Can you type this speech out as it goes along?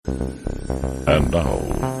now,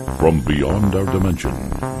 from beyond our dimension,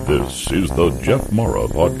 this is the Jeff Mara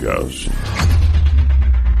Podcast.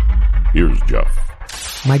 Here's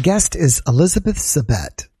Jeff. My guest is Elizabeth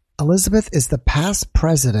Zabet. Elizabeth is the past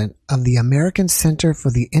president of the American Center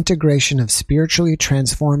for the Integration of Spiritually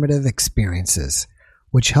Transformative Experiences,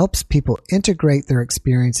 which helps people integrate their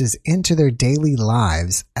experiences into their daily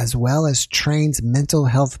lives, as well as trains mental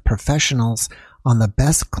health professionals on the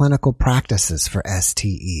best clinical practices for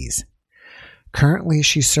STEs. Currently,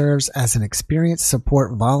 she serves as an experience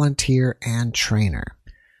support volunteer and trainer.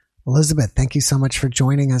 Elizabeth, thank you so much for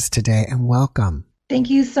joining us today and welcome. Thank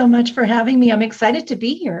you so much for having me. I'm excited to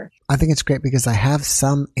be here. I think it's great because I have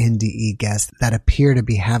some NDE guests that appear to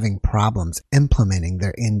be having problems implementing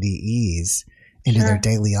their NDEs into their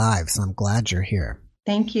daily lives. So I'm glad you're here.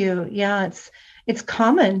 Thank you. Yeah, it's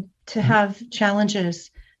common to have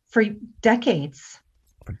challenges for decades.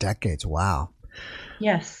 For decades. Wow.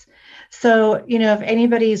 Yes. So, if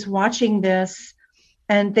anybody's watching this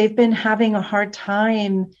and they've been having a hard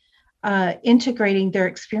time integrating their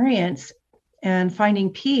experience and finding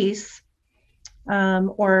peace,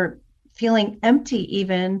 or feeling empty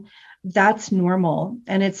even, that's normal.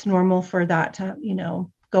 And it's normal for that to,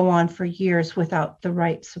 go on for years without the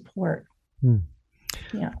right support.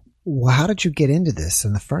 Yeah. Well, how did you get into this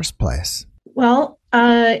in the first place? Well,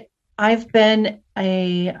 I've been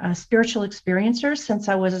a spiritual experiencer since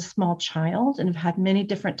I was a small child and have had many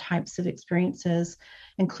different types of experiences,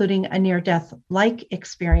 including a near-death-like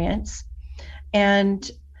experience. And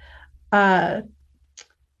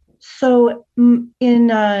so in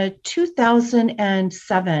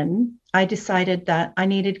 2007, I decided that I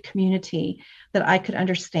needed community that I could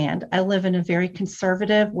understand. I live in a very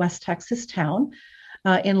conservative West Texas town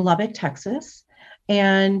in Lubbock, Texas,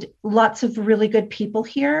 and lots of really good people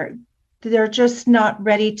here. They're just not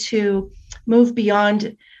ready to move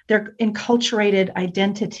beyond their enculturated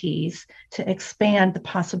identities to expand the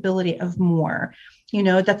possibility of more.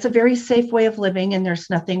 That's a very safe way of living, and there's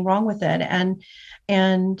nothing wrong with it.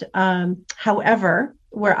 And however,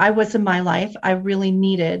 where I was in my life, I really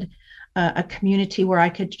needed a community where I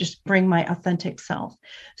could just bring my authentic self.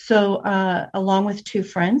 So along with two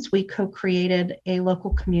friends, we co-created a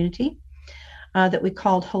local community that we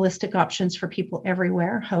called Holistic Options for People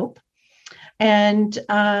Everywhere, HOPE. And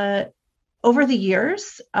over the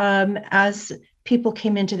years, as people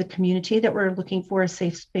came into the community that were looking for a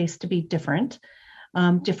safe space to be different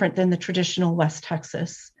than the traditional West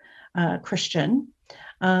Texas Christian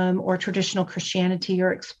or traditional Christianity,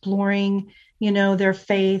 or exploring, their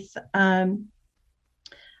faith.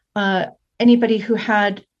 Anybody who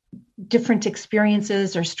had different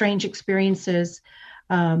experiences or strange experiences,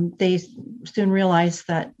 they soon realized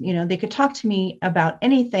that, they could talk to me about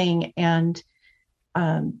anything, and,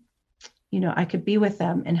 I could be with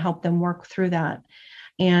them and help them work through that.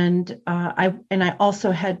 And I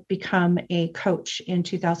also had become a coach in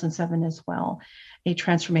 2007 as well, a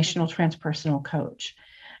transformational transpersonal coach.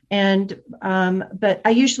 And but I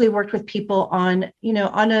usually worked with people on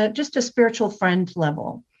just a spiritual friend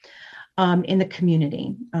level in the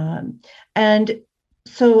community. And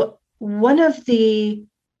so one of the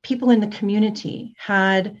people in the community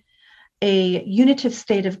had a unitive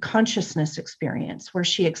state of consciousness experience where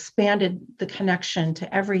she expanded the connection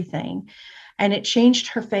to everything, and it changed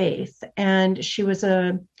her faith. And she was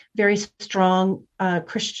a very strong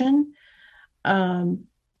Christian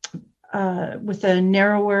with a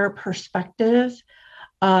narrower perspective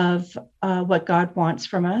of what God wants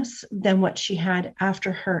from us than what she had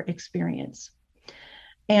after her experience.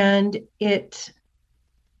 And it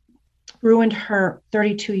ruined her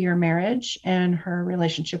 32-year marriage and her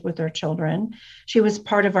relationship with her children. She was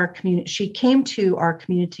part of our community. She came to our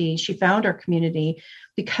community. She found our community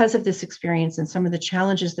because of this experience and some of the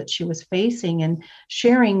challenges that she was facing, and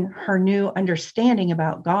sharing her new understanding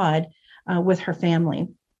about God with her family,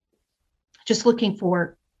 just looking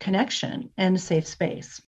for connection and a safe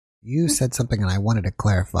space. You said something and I wanted to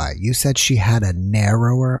clarify. You said she had a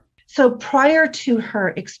narrower. So prior to her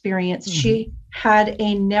experience, she had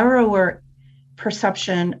a narrower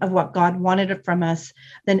perception of what God wanted from us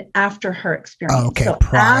than after her experience. Oh, okay, so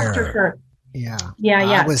prior. After her. Yeah.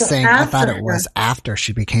 I was saying, I thought it was after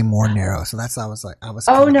she became more narrow. So that's, I was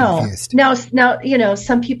confused. Now,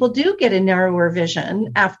 some people do get a narrower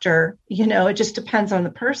vision after, it just depends on the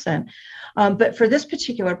person. But for this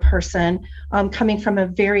particular person, coming from a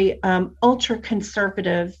very ultra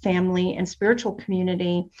conservative family and spiritual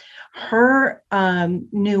community, her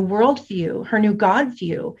new worldview, her new God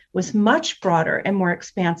view was much broader and more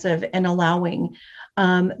expansive and allowing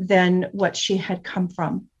than what she had come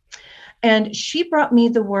from. And she brought me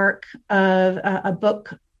the work of a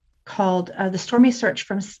book called The Stormy Search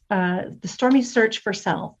for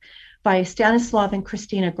Self by Stanislav and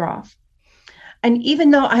Christina Grof. And even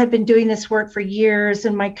though I had been doing this work for years,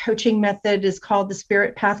 and my coaching method is called the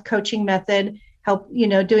Spirit Path Coaching Method,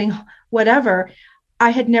 doing whatever, I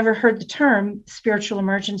had never heard the term spiritual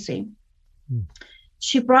emergency.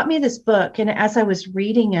 She brought me this book, and as I was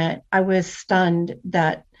reading it, I was stunned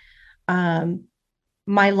that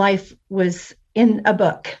my life was in a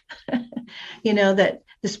book, that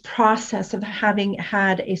this process of having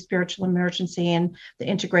had a spiritual emergency and the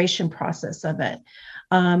integration process of it.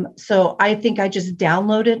 So I think I just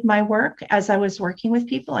downloaded my work as I was working with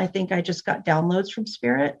people. I think I just got downloads from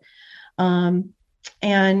Spirit.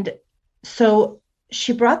 And so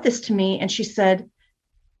she brought this to me and she said,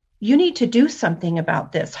 you need to do something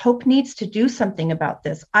about this. Hope needs to do something about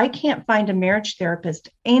this. I can't find a marriage therapist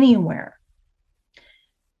anywhere.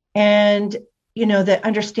 And, that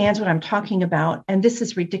understands what I'm talking about. And this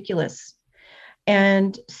is ridiculous.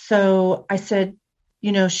 And so I said,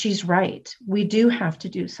 she's right. We do have to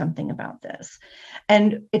do something about this.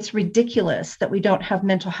 And it's ridiculous that we don't have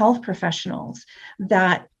mental health professionals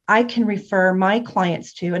that I can refer my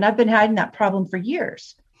clients to. And I've been having that problem for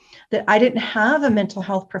years, that I didn't have a mental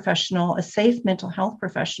health professional, a safe mental health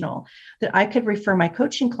professional that I could refer my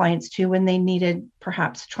coaching clients to when they needed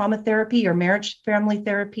perhaps trauma therapy or marriage family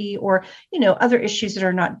therapy or, other issues that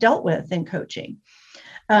are not dealt with in coaching.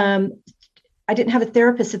 I didn't have a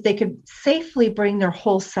therapist that they could safely bring their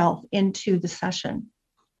whole self into the session.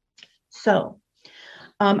 So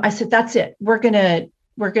I said, that's it. We're going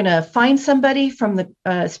to find somebody from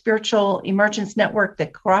the Spiritual Emergence Network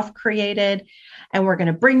that Grof created, and we're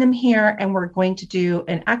going to bring them here, and we're going to do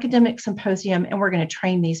an academic symposium, and we're going to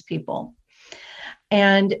train these people.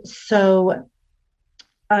 And so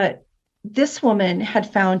this woman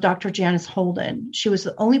had found Dr. Janice Holden. She was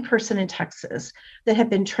the only person in Texas that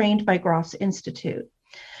had been trained by Grof's Institute.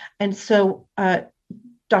 And so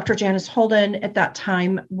Dr. Janice Holden at that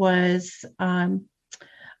time was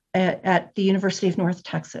at the University of North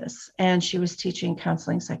Texas, and she was teaching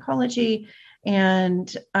counseling psychology.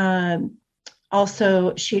 And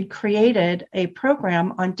also she had created a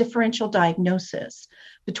program on differential diagnosis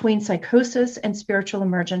between psychosis and spiritual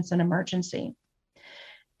emergence and emergency.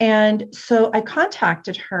 And so I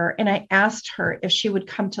contacted her and I asked her if she would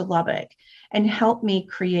come to Lubbock and help me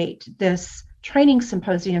create this training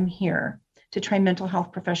symposium here to train mental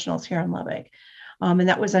health professionals here in Lubbock. And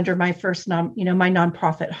that was under my first, my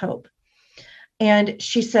nonprofit, Hope. And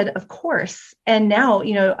she said, of course. And now,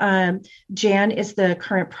 Jan is the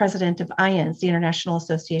current president of IANS, the International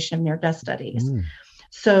Association of Near-Death Studies.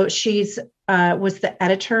 So she's was the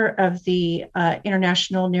editor of the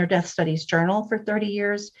International Near-Death Studies Journal for 30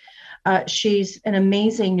 years. She's an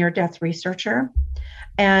amazing near-death researcher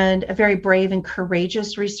and a very brave and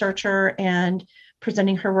courageous researcher, and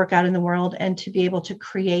presenting her work out in the world, and to be able to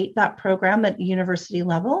create that program at the university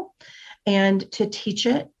level and to teach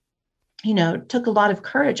it, took a lot of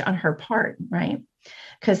courage on her part, right?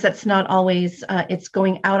 Because that's not always, it's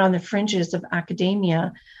going out on the fringes of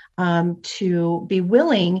academia to be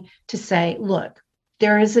willing to say, look,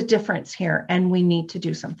 there is a difference here and we need to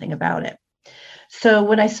do something about it. So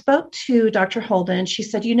when I spoke to Dr. Holden, she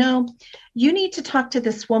said, you need to talk to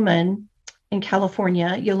this woman in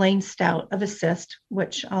California, Elaine Stout of ASSIST,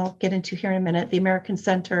 which I'll get into here in a minute, the American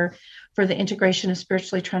Center for the Integration of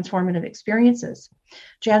Spiritually Transformative Experiences.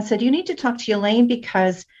 Jan said, you need to talk to Elaine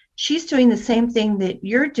because she's doing the same thing that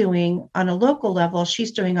you're doing on a local level.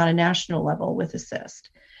 She's doing on a national level with ASSIST.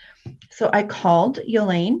 So I called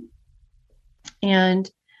Elaine,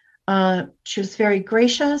 and she was very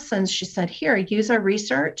gracious. And she said, here, use our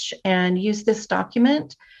research and use this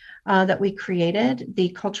document that we created, the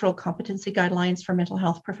Cultural Competency Guidelines for Mental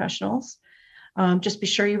Health Professionals. Just be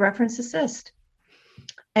sure you reference ASSIST.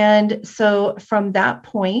 And so from that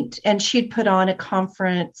point, and she'd put on a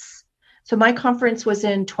conference. So my conference was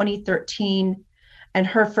in 2013, and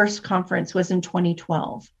her first conference was in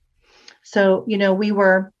 2012. So, we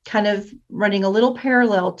were kind of running a little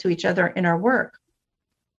parallel to each other in our work.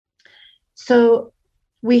 So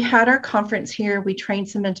we had our conference here. We trained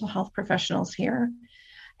some mental health professionals here.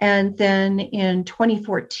 And then in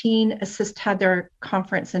 2014, ASSIST had their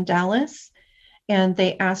conference in Dallas, and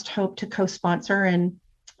they asked Hope to co-sponsor, and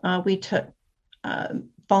we took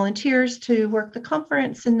volunteers to work the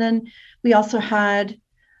conference. And then we also had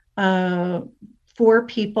 4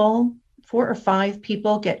 or 5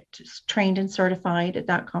 people get trained and certified at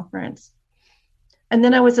that conference. And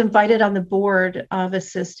then I was invited on the board of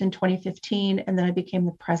ASSIST in 2015, and then I became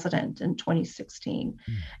the president in 2016.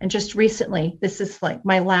 And just recently, this is like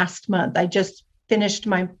my last month, I just finished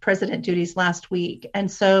my president duties last week.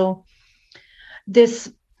 And so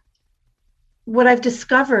what I've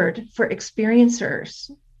discovered for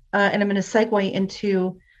experiencers, and I'm going to segue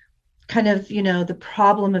into kind of, the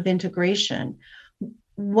problem of integration.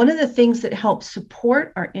 One of the things that helps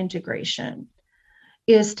support our integration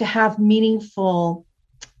is to have meaningful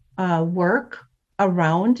work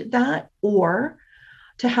around that, or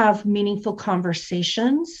to have meaningful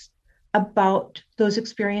conversations about those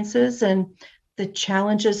experiences and the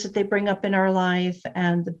challenges that they bring up in our life,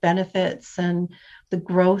 and the benefits and the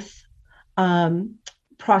growth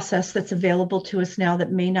process that's available to us now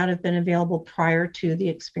that may not have been available prior to the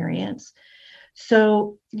experience.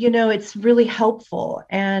 So, it's really helpful.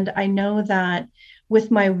 And I know that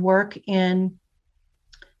with my work in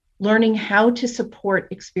learning how to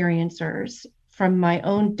support experiencers, from my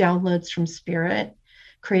own downloads from Spirit,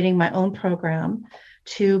 creating my own program,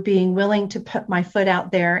 to being willing to put my foot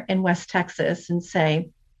out there in West Texas and say,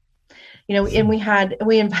 and we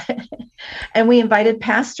invited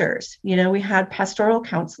pastors, we had pastoral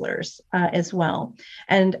counselors as well.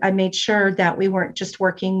 And I made sure that we weren't just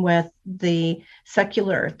working with the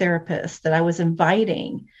secular therapists, that I was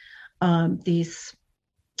inviting these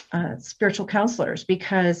spiritual counselors,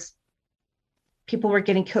 because people were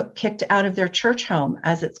getting kicked out of their church home,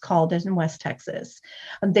 as it's called in West Texas.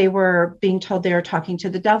 They were being told they were talking to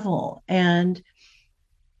the devil. And,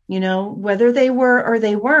 whether they were or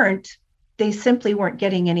they weren't, they simply weren't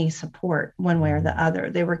getting any support one way or the other.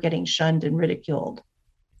 They were getting shunned and ridiculed.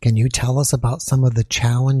 Can you tell us about some of the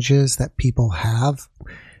challenges that people have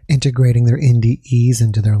integrating their NDEs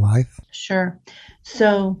into their life? Sure.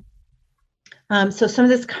 So some of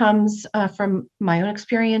this comes from my own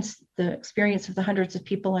experience, the experience of the hundreds of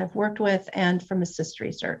people I've worked with, and from ASSIST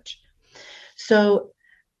research. So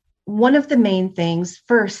one of the main things,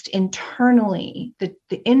 first, internally,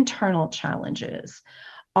 the internal challenges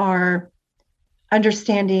are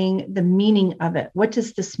understanding the meaning of it. What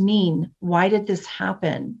does this mean? Why did this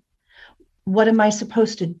happen? What am I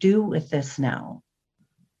supposed to do with this now?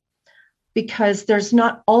 Because there's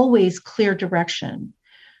not always clear direction.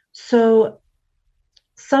 So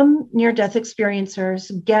some near-death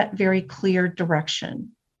experiencers get very clear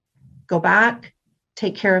direction. Go back,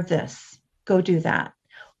 take care of this, go do that.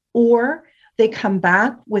 Or they come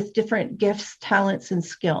back with different gifts, talents, and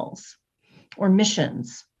skills, or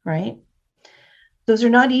missions, right? Those are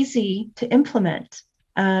not easy to implement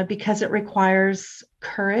because it requires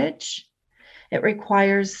courage. It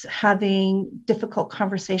requires having difficult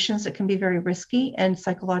conversations that can be very risky and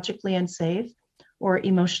psychologically unsafe or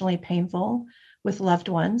emotionally painful with loved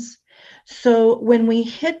ones. So when we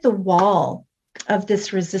hit the wall of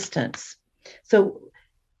this resistance, so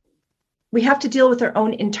we have to deal with our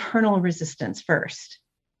own internal resistance first.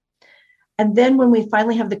 And then when we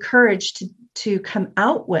finally have the courage to come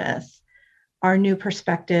out with our new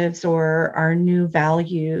perspectives or our new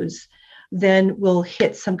values, then we'll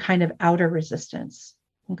hit some kind of outer resistance.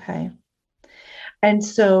 Okay. And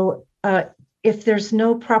so if there's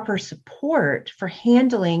no proper support for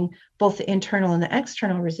handling both the internal and the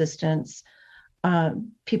external resistance,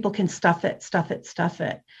 people can stuff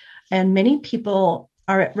it. And many people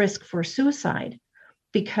are at risk for suicide,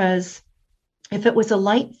 because if it was a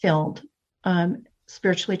light-filled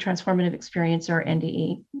spiritually transformative experience, or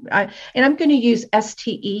NDE, and I'm going to use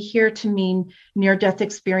STE here to mean near-death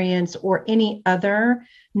experience, or any other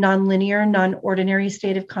non-linear, non-ordinary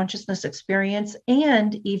state of consciousness experience,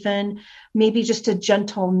 and even maybe just a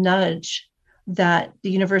gentle nudge that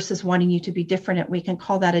the universe is wanting you to be different, and we can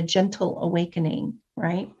call that a gentle awakening,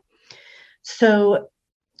 right? So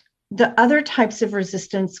the other types of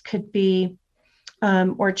resistance could be,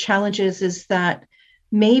 or challenges, is that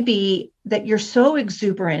maybe that you're so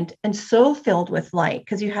exuberant and so filled with light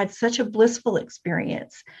because you had such a blissful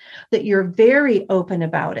experience that you're very open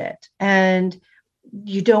about it, and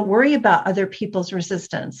you don't worry about other people's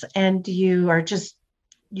resistance, and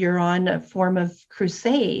you're on a form of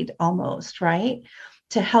crusade almost, right?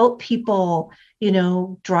 To help people,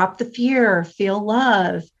 drop the fear, feel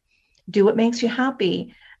love, do what makes you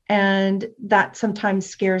happy. And that sometimes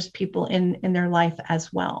scares people in their life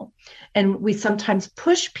as well. And we sometimes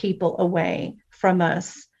push people away from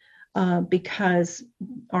us because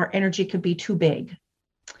our energy could be too big.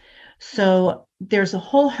 So there's a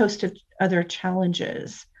whole host of other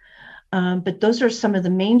challenges. But those are some of the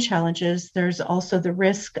main challenges. There's also the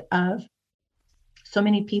risk of so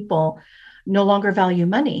many people no longer value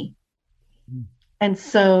money. And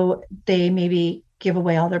so they maybe give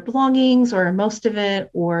away all their belongings or most of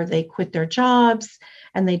it, or they quit their jobs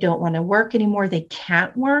and they don't want to work anymore. They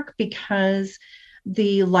can't work because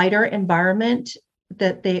the lighter environment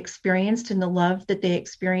that they experienced and the love that they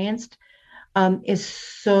experienced is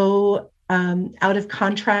so out of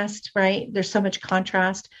contrast, right? There's so much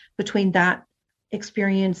contrast between that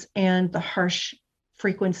experience and the harsh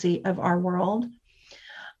frequency of our world.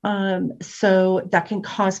 So that can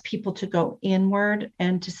cause people to go inward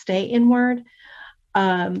and to stay inward.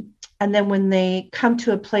 And then when they come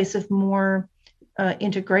to a place of more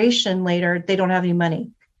integration later, they don't have any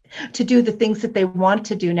money to do the things that they want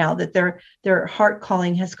to do now that their heart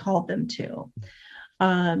calling has called them to.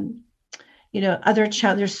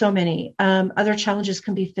 There's so many other challenges.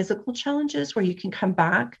 Can be physical challenges where you can come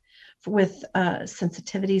back with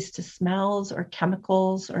sensitivities to smells or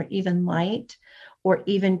chemicals or even light or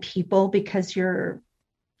even people, because you're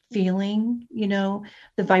feeling, the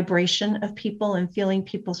vibration of people and feeling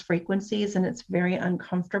people's frequencies, and it's very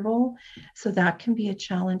uncomfortable. So that can be a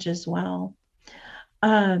challenge as well.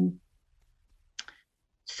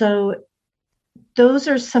 So those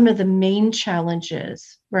are some of the main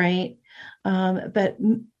challenges, right? But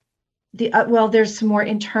there's some more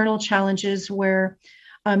internal challenges where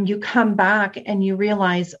you come back and you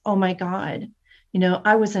realize, oh my God,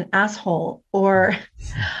 I was an asshole, or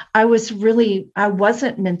I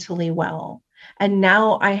wasn't mentally well. And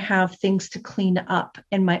now I have things to clean up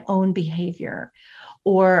in my own behavior,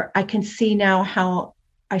 or I can see now how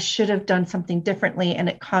I should have done something differently and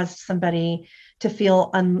it caused somebody to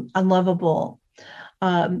feel unlovable.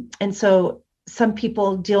 And so some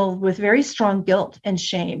people deal with very strong guilt and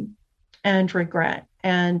shame and regret,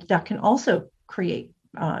 and that can also create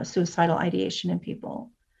suicidal ideation in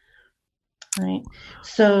people. Right.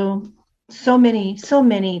 So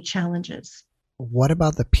many challenges. What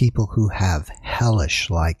about the people who have hellish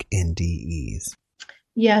like NDEs?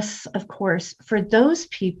 Yes, of course. For those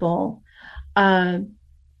people, I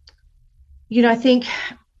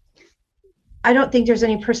don't think there's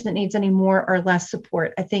any person that needs any more or less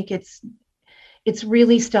support. I think it's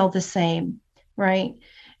really still the same, right?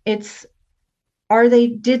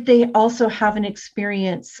 Did they also have an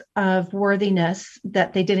experience of worthiness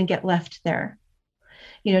that they didn't get left there?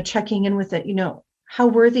 Checking in with it, how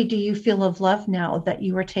worthy do you feel of love now that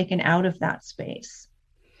you were taken out of that space?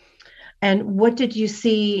 And what did you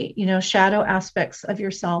see, shadow aspects of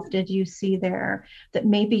yourself did you see there that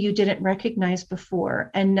maybe you didn't recognize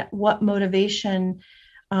before? And what motivation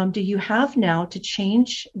do you have now to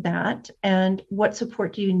change that? And what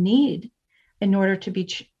support do you need in order to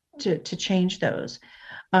change those?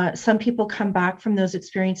 Some people come back from those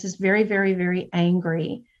experiences very, very, very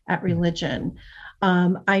angry at religion.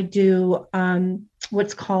 I do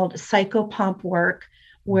what's called psychopomp work,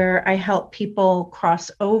 where I help people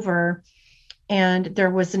cross over. And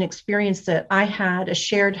there was an experience that I had, a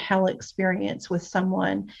shared hell experience with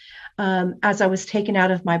someone as I was taken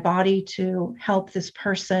out of my body to help this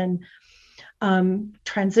person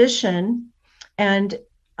transition. And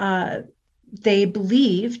they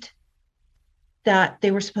believed that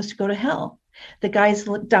they were supposed to go to hell. The guy's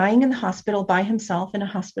dying in the hospital by himself in a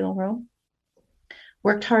hospital room,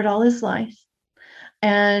 worked hard all his life.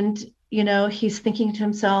 And, he's thinking to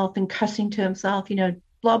himself and cussing to himself,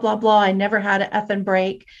 blah, blah, blah. I never had an effing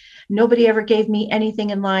break. Nobody ever gave me anything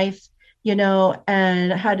in life,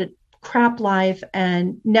 and I had a crap life.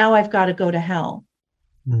 And now I've got to go to hell.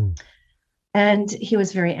 Mm. And he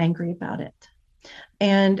was very angry about it.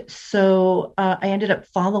 And so I ended up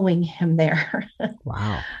following him there.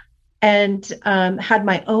 Wow. And had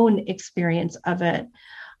my own experience of it.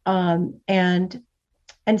 And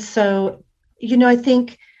so, I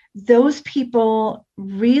think those people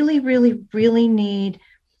really, really, really need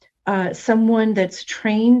someone that's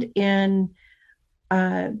trained in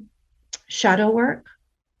shadow work,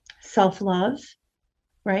 self-love,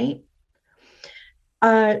 right?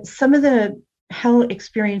 Some of the hell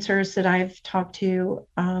experiencers that I've talked to,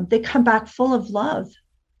 they come back full of love,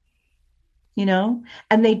 and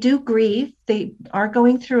they do grieve. They are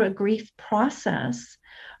going through a grief process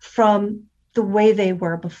from the way they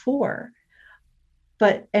were before.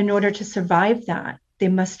 But in order to survive that, they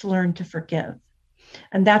must learn to forgive.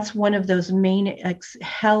 And that's one of those main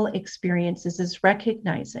hell experiences, is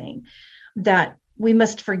recognizing that we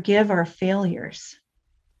must forgive our failures,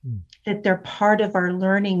 that they're part of our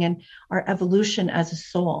learning and our evolution as a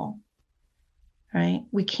soul, right?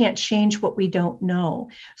 We can't change what we don't know.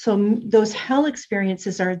 So those hell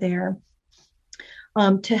experiences are there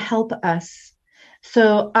to help us.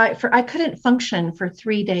 So I couldn't function for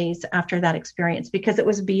 3 days after that experience because it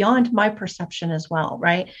was beyond my perception as well,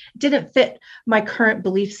 right? It didn't fit my current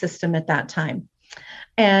belief system at that time.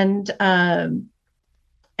 And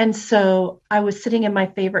so I was sitting in my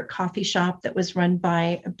favorite coffee shop that was run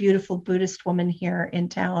by a beautiful Buddhist woman here in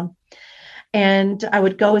town. And I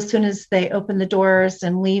would go as soon as they opened the doors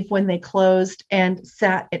and leave when they closed, and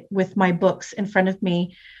sat with my books in front of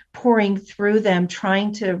me, pouring through them,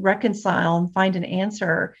 trying to reconcile and find an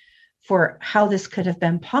answer for how this could have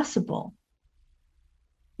been possible.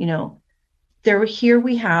 You know, here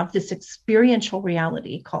we have this experiential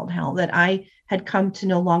reality called hell that I had come to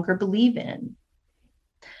no longer believe in.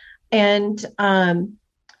 And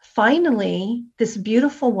finally, this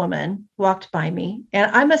beautiful woman walked by me,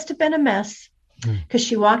 and I must have been a mess, because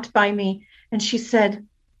she walked by me and she said,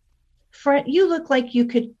 "Friend, you look like you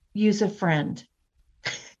could use a friend."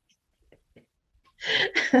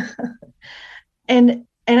 and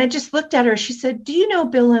I just looked at her. She said, "Do you know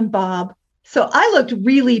Bill and Bob?" So I looked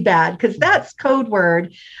really bad, because that's code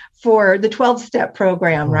word for the 12-step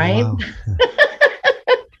program, right? Wow.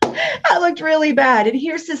 I looked really bad. And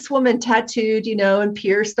here's this woman tattooed, and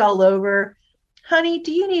pierced all over. "Honey,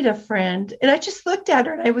 do you need a friend?" And I just looked at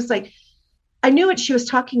her and I was like, I knew what she was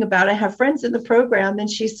talking about. I have friends in the program. And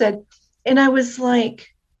she said, and I was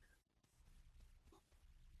like,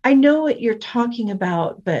 "I know what you're talking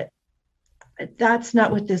about, but that's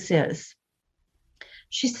not what this is."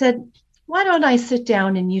 She said, "Why don't I sit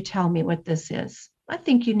down and you tell me what this is? I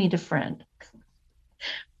think you need a friend."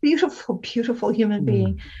 Beautiful, beautiful human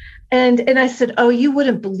being. And I said, "Oh, you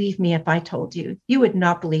wouldn't believe me if I told you. You would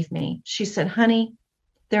not believe me." She said, "Honey,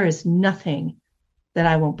 there is nothing that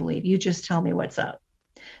I won't believe. You just tell me what's up."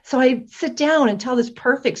 So I sit down and tell this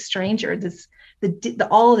perfect stranger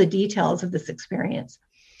all of the details of this experience.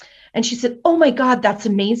 And she said, "Oh my God, that's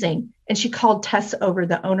amazing." And she called Tess over,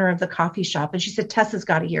 the owner of the coffee shop. And she said, "Tess has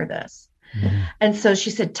got to hear this." Mm-hmm. And so she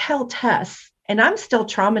said, "Tell Tess." And I'm still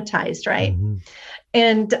traumatized, right? Mm-hmm.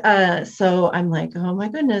 And so I'm like, oh my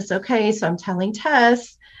goodness. Okay. So I'm telling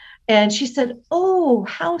Tess. And she said, "Oh,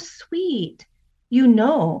 how sweet.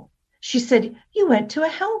 She said, "You went to a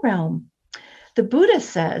hell realm. The Buddha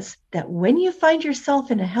says that when you find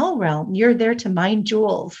yourself in a hell realm, you're there to mine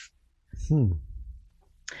jewels."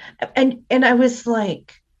 And I was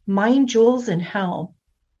like, mine jewels in hell.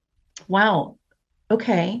 Wow.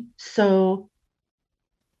 Okay. So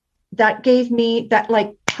that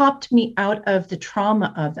popped me out of the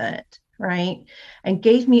trauma of it, right? And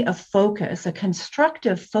gave me a focus, a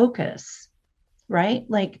constructive focus, right?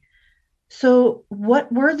 So what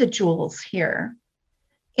were the jewels here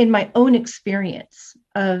in my own experience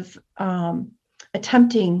of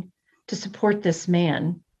attempting to support this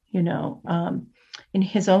man, in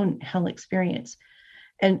his own hell experience?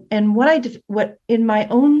 And what in my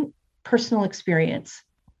own personal experience,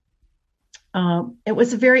 it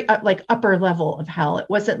was a very upper level of hell. It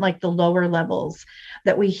wasn't like the lower levels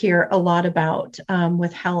that we hear a lot about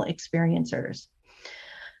with hell experiencers.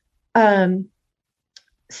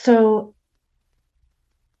 So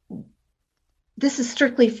this is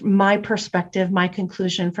strictly from my perspective. My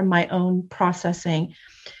conclusion from my own processing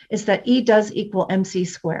is that E does equal MC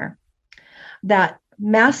square. That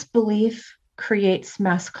mass belief creates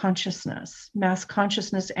mass consciousness. Mass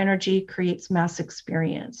consciousness energy creates mass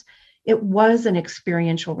experience. It was an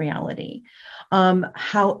experiential reality.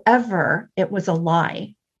 However, it was a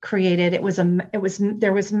lie created.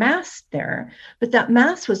 There was mass there, but that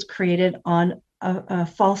mass was created on a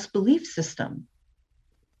false belief system.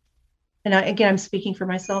 And I'm speaking for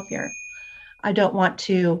myself here. I don't want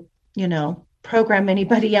to, program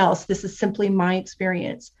anybody else. This is simply my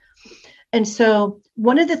experience. And so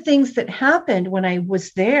one of the things that happened when I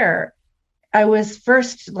was there, I was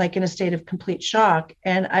first in a state of complete shock.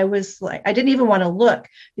 And I was I didn't even want to look,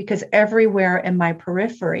 because everywhere in my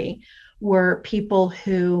periphery were people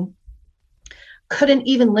who couldn't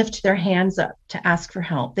even lift their hands up to ask for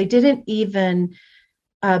help. They didn't even,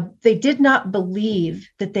 they did not believe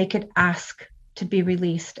that they could ask to be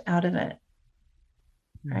released out of it.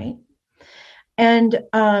 Right. And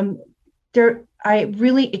I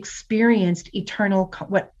really experienced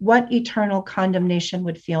what eternal condemnation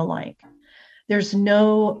would feel like. There's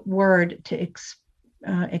no word to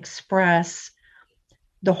express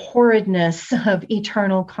the horridness of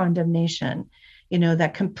eternal condemnation,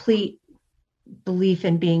 that complete belief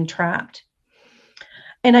in being trapped.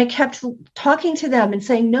 And I kept talking to them and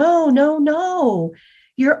saying, no,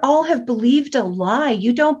 you all have believed a lie.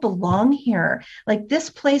 You don't belong here. This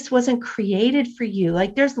place wasn't created for you.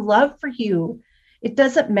 There's love for you. It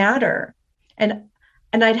doesn't matter. And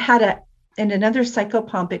I'd had in another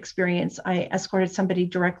psychopomp experience, I escorted somebody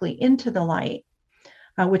directly into the light,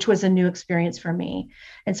 which was a new experience for me.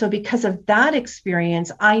 And so because of that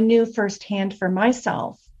experience, I knew firsthand for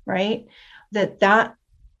myself, right, that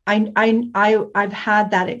I've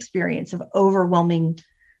had that experience of overwhelming,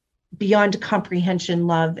 beyond comprehension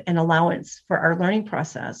love and allowance for our learning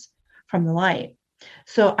process from the light.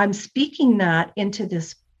 So I'm speaking that into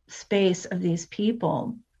this space of these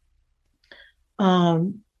people,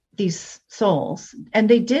 these souls, and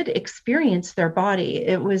they did experience their body.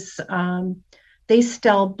 It was, they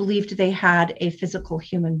still believed they had a physical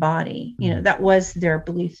human body. You know, that was their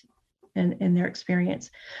belief in their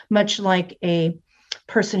experience, much like a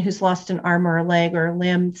person who's lost an arm or a leg or a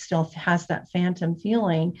limb still has that phantom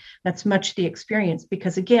feeling. That's much the experience,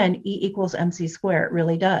 because again, E equals MC square, it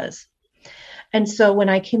really does. And so when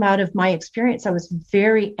I came out of my experience, I was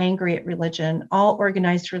very angry at religion. All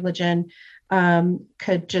organized religion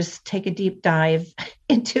could just take a deep dive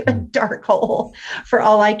into a dark hole for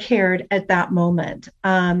all I cared at that moment.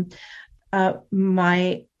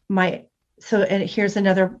 So, and here's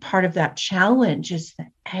another part of that challenge is the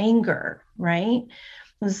anger, right? It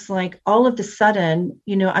was like all of a sudden,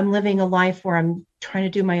 you know, I'm living a life where I'm trying to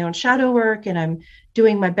do my own shadow work and I'm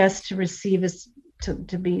doing my best to receive as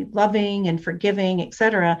to be loving and forgiving,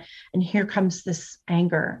 etc. And here comes this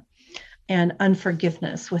anger and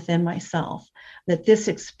unforgiveness within myself, that this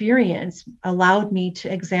experience allowed me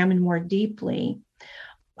to examine more deeply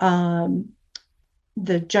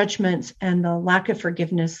the judgments and the lack of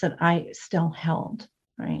forgiveness that I still held,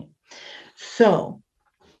 right? So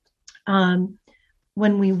when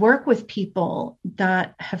we work with people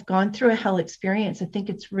that have gone through a hell experience, I think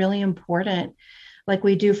it's really important, like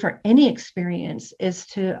we do for any experience, is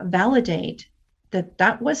to validate that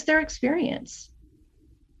that was their experience.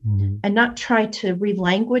 And not try to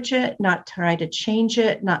relanguage it, not try to change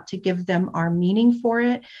it, not to give them our meaning for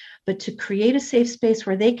it, but to create a safe space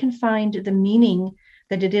where they can find the meaning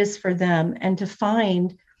that it is for them, and to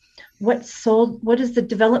find what is the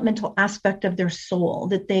developmental aspect of their soul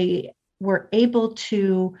that they were able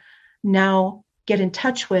to now get in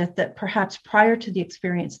touch with that perhaps prior to the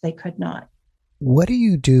experience they could not. What do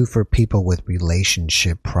you do for people with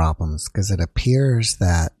relationship problems? Because it appears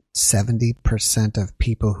that 70% of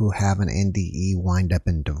people who have an NDE wind up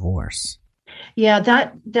in divorce. Yeah,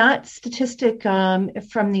 that statistic from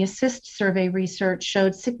the ASSIST survey research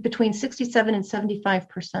showed between 67 and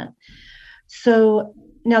 75%. So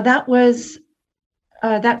now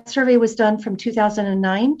that survey was done from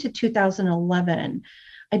 2009 to 2011.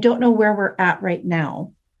 I don't know where we're at right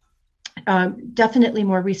now. Definitely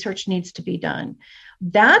more research needs to be done.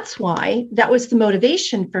 That's why that was the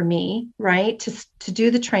motivation for me, right, to do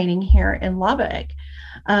the training here in Lubbock.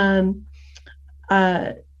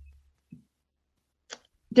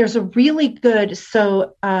 There's a really good,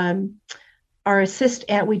 our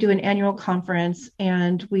ASSIST, we do an annual conference,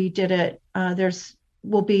 and we did it.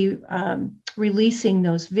 We'll be releasing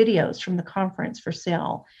those videos from the conference for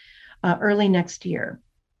sale early next year.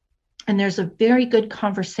 And there's a very good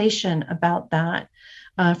conversation about that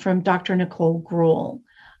from Dr. Nicole Gruhl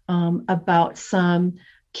about some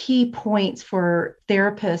key points for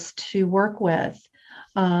therapists to work with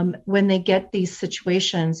when they get these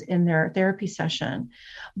situations in their therapy session.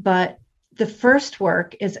 But the first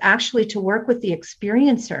work is actually to work with the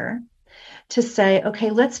experiencer to say, okay,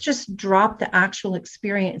 let's just drop the actual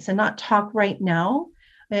experience and not talk right now.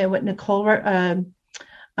 What Nicole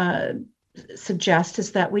suggests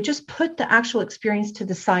is that we just put the actual experience to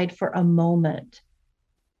the side for a moment,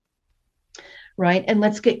 right? And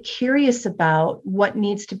let's get curious about what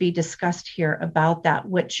needs to be discussed here about that.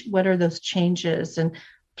 What are those changes? And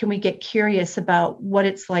can we get curious about what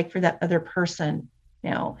it's like for that other person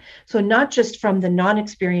now? So not just from the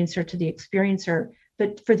non-experiencer to the experiencer,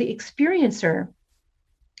 but for the experiencer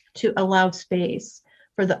to allow space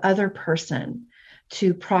for the other person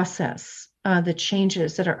to process the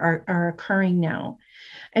changes that are occurring now.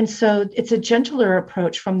 And so it's a gentler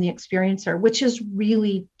approach from the experiencer, which is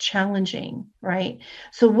really challenging, right?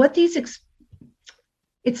 So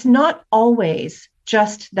it's not always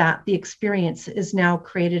just that the experience is now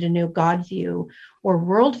created a new God view or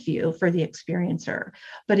worldview for the experiencer,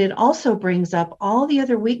 but it also brings up all the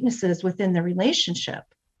other weaknesses within the relationship,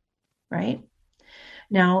 right?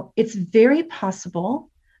 Now, it's very possible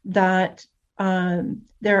that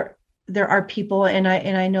there are people, and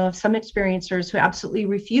I know of some experiencers who absolutely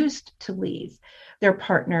refused to leave their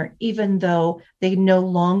partner, even though they no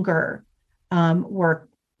longer were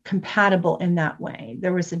compatible in that way.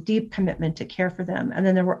 There was a deep commitment to care for them. And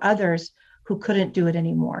then there were others who couldn't do it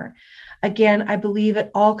anymore. Again, I believe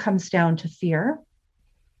it all comes down to fear.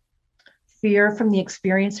 Fear from the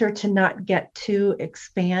experiencer to not get to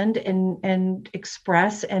expand and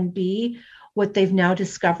express and be what they've now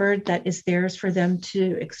discovered that is theirs for them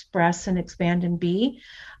to express and expand and be.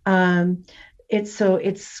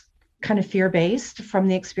 It's kind of fear-based from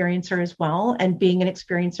the experiencer as well. And being an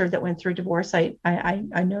experiencer that went through divorce, I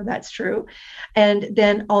know that's true. And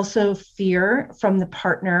then also fear from the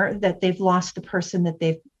partner that they've lost the person that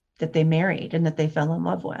they married and that they fell in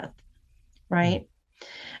love with, right?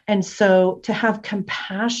 And so to have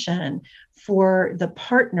compassion for the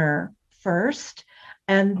partner first,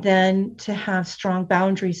 and then to have strong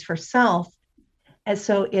boundaries for self. And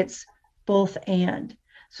so it's both and,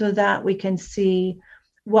 so that we can see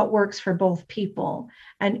what works for both people.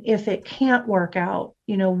 And if it can't work out,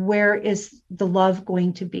 where is the love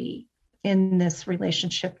going to be in this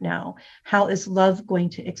relationship now? How is love going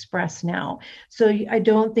to express now? So I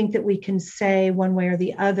don't think that we can say one way or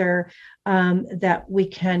the other that we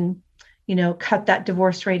can, cut that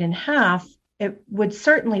divorce rate in half. It would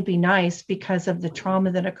certainly be nice because of the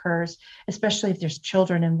trauma that occurs, especially if there's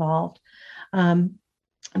children involved.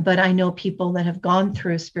 But I know people that have gone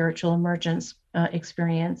through spiritual emergence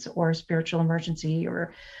experience or spiritual emergency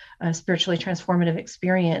or a spiritually transformative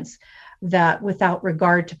experience that without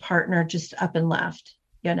regard to partner just up and left,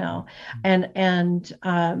 and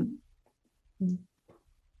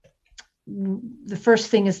the first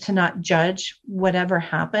thing is to not judge whatever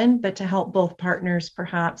happened, but to help both partners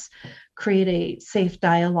perhaps create a safe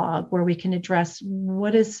dialogue where we can address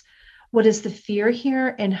what is the fear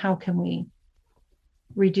here and how can we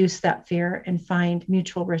reduce that fear and find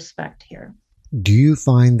mutual respect here. Do you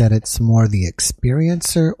find that it's more the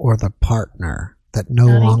experiencer or the partner that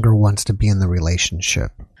no longer wants to be in the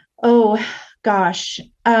relationship? Oh, gosh.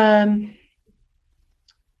 I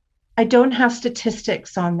don't have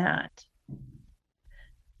statistics on that,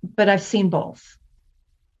 but I've seen both.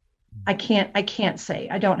 I can't say.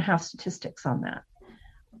 I don't have statistics on that.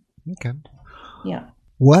 Okay. Yeah.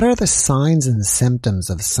 What are the signs and symptoms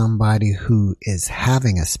of somebody who is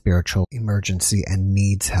having a spiritual emergency and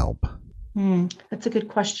needs help? That's a good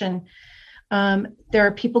question. There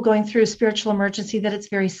are people going through a spiritual emergency that it's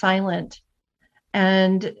very silent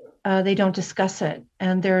and they don't discuss it.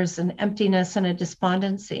 And there's an emptiness and a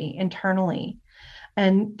despondency internally.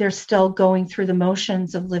 And they're still going through the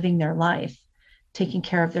motions of living their life, taking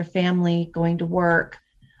care of their family, going to work,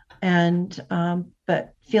 and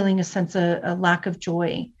but feeling a sense of a lack of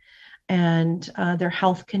joy, and their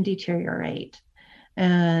health can deteriorate,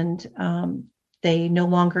 and they no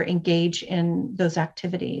longer engage in those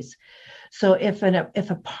activities. So if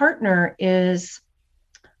a partner is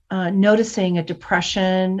noticing a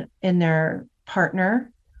depression in their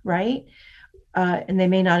partner, right, and they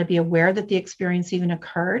may not be aware that the experience even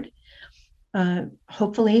occurred,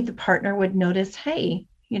 hopefully the partner would notice, hey,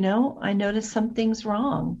 I noticed something's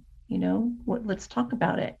wrong. Let's talk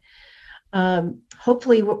about it.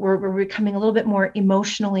 Hopefully we're becoming a little bit more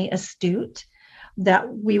emotionally astute,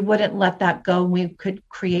 that we wouldn't let that go. We could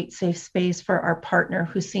create safe space for our partner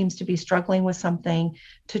who seems to be struggling with something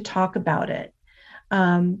to talk about it.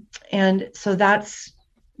 And so that's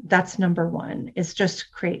number one, is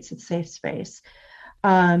just creates a safe space.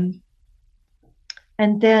 And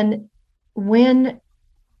then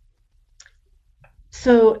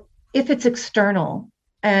so if it's external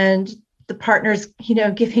and the partner's,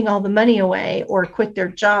 giving all the money away or quit their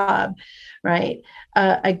job, right?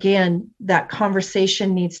 Again, that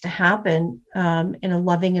conversation needs to happen in a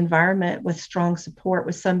loving environment with strong support,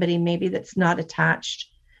 with somebody maybe that's not attached,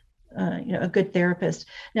 a good therapist.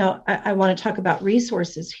 Now, I want to talk about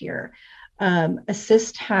resources here.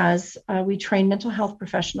 Assist has, we train mental health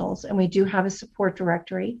professionals, and we do have a support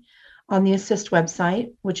directory on the Assist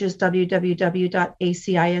website, which is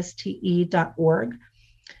www.aciste.org.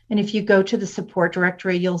 And if you go to the support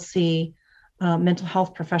directory, you'll see mental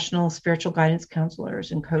health professionals, spiritual guidance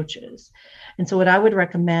counselors, and coaches. And so what I would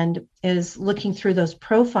recommend is looking through those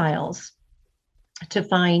profiles to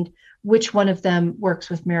find which one of them works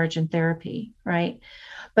with marriage and therapy, right?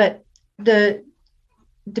 But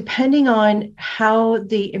depending on how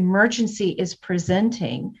the emergency is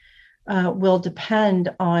presenting will depend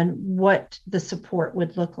on what the support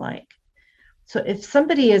would look like. So if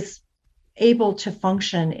somebody is able to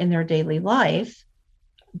function in their daily life,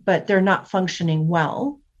 but they're not functioning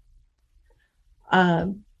well,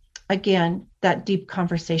 again, that deep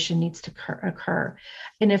conversation needs to occur.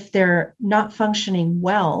 And if they're not functioning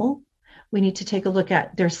well, we need to take a look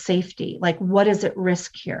at their safety. Like, what is at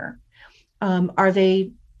risk here? Are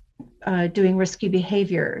they doing risky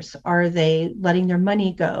behaviors? Are they letting their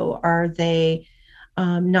money go? Are they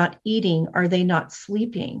not eating? Are they not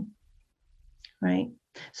sleeping? Right?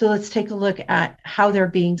 So let's take a look at how they're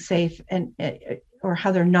being safe or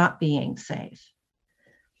how they're not being safe.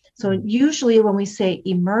 So usually when we say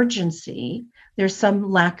emergency, there's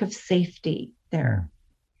some lack of safety there.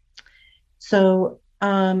 So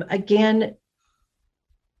Again,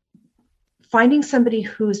 finding somebody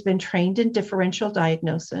who's been trained in differential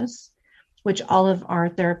diagnosis, which all of our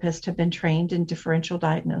therapists have been trained in differential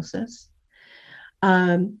diagnosis.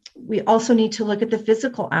 We also need to look at the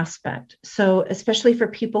physical aspect. So, especially for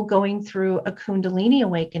people going through a Kundalini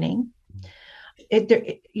awakening,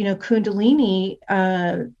 Kundalini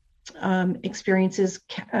experiences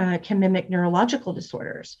can mimic neurological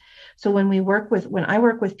disorders. So, when I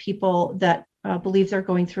work with people that believe they're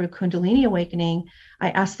going through a Kundalini awakening,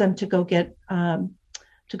 I ask them to go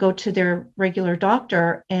to their regular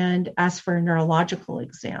doctor and ask for a neurological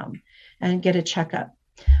exam and get a checkup,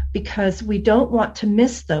 because we don't want to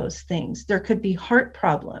miss those things. There could be heart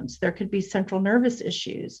problems, there could be central nervous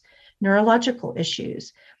issues, neurological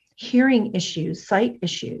issues, hearing issues, sight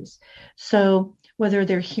issues. So whether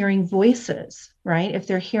they're hearing voices, right? If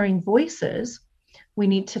they're hearing voices, we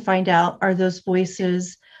need to find out, are those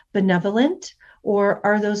voices benevolent, or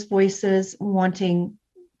are those voices wanting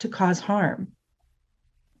to cause harm?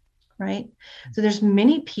 Right? So there's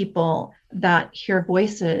many people that hear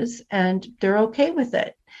voices and they're okay with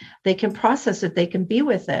it. They can process it. They can be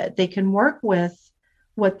with it. They can work with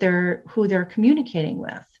who they're communicating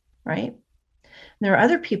with, right? And there are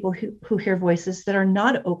other people who hear voices that are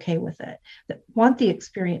not okay with it, that want the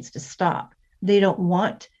experience to stop. They don't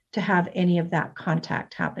want to have any of that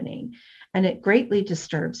contact happening, and it greatly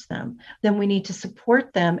disturbs them. Then we need to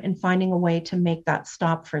support them in finding a way to make that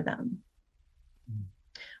stop for them.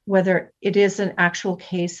 Whether it is an actual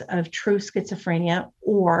case of true schizophrenia,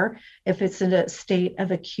 or if it's in a state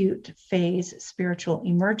of acute phase spiritual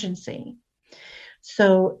emergency.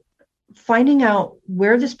 So finding out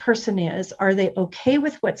where this person is, are they okay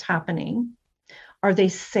with what's happening? Are they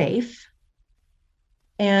safe?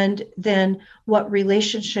 And then what their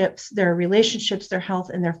relationships, their health,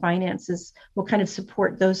 and their finances will kind of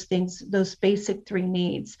support those things, those basic three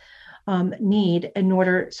needs need in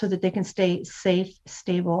order so that they can stay safe,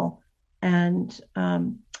 stable, and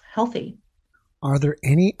healthy. Are there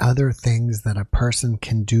any other things that a person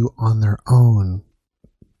can do on their own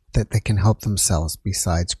that they can help themselves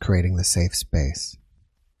besides creating the safe space?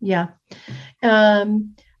 Yeah.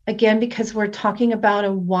 Again, because we're talking about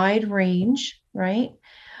a wide range, right,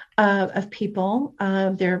 of people.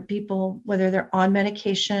 There are people, whether they're on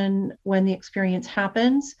medication when the experience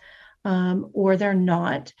happens, or they're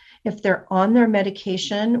not. If they're on their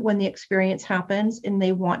medication when the experience happens and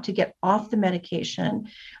they want to get off the medication,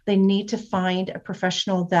 they need to find a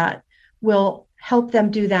professional that will help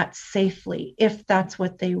them do that safely, if that's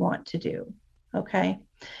what they want to do. Okay.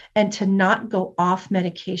 And to not go off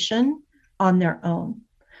medication on their own.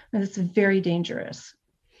 And it's very dangerous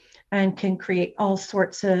and can create all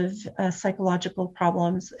sorts of psychological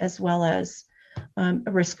problems, as well as a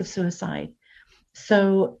risk of suicide.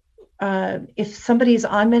 So if somebody's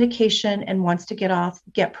on medication and wants to get off,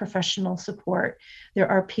 get professional support. There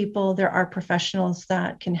are professionals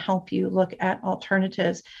that can help you look at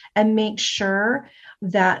alternatives, and make sure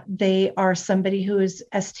that they are somebody who is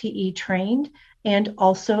STE trained and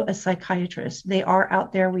also a psychiatrist. They are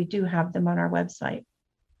out there. We do have them on our website.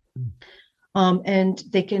 And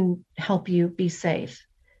they can help you be safe.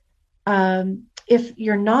 If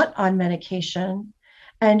you're not on medication,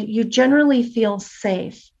 and you generally feel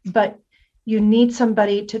safe, but you need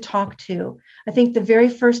somebody to talk to, I think the very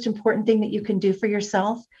first important thing that you can do for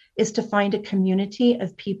yourself is to find a community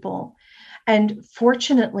of people. And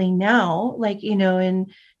fortunately now,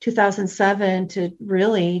 in 2007 to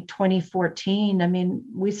really 2014, I mean,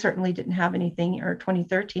 we certainly didn't have anything, or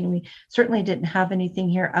 2013, we certainly didn't have anything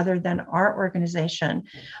here other than our organization.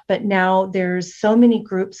 But now there's so many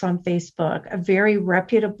groups on Facebook. A very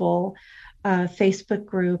reputable Facebook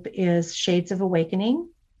group is Shades of Awakening.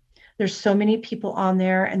 There's so many people on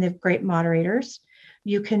there, and they have great moderators.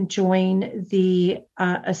 You can join the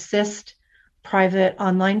Assist private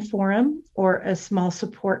online forum, or a small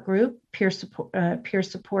support group, peer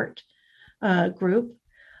support group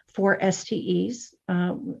for STEs.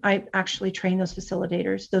 I actually train those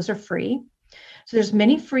facilitators. Those are free. So there's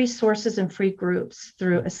many free sources and free groups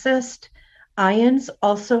through Assist. IANDS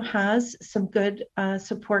also has some good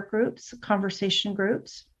support groups, conversation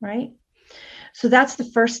groups, right? So that's the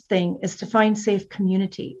first thing, is to find safe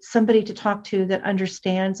community, somebody to talk to that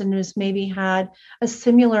understands and has maybe had a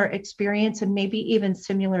similar experience and maybe even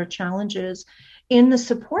similar challenges. In the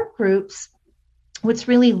support groups, what's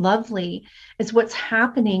really lovely is what's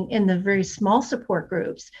happening in the very small support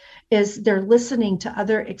groups is they're listening to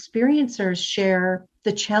other experiencers share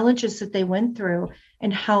the challenges that they went through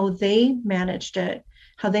and how they managed it,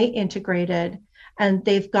 how they integrated, and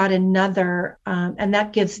they've got another, and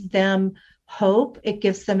that gives them hope. It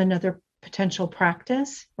gives them another potential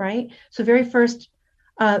practice, right? So very first,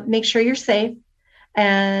 make sure you're safe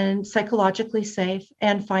and psychologically safe,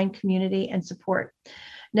 and find community and support.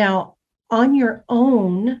 Now, on your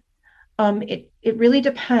own, it really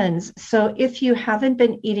depends. So if you haven't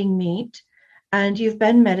been eating meat and you've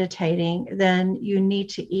been meditating, then you need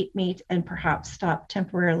to eat meat and perhaps stop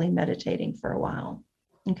temporarily meditating for a while,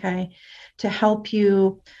 okay, to help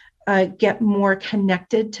you get more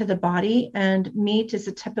connected to the body. And meat is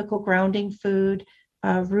a typical grounding food.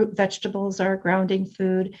 Root vegetables are grounding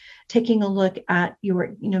food. Taking a look at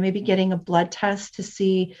your, maybe getting a blood test to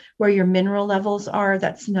see where your mineral levels are.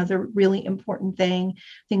 That's another really important thing.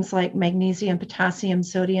 Things like magnesium, potassium,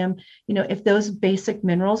 sodium. If those basic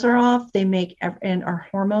minerals are off, and our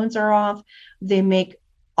hormones are off, they make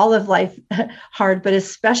all of life hard, but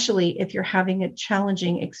especially if you're having a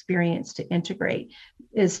challenging experience to integrate,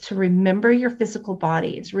 is to remember your physical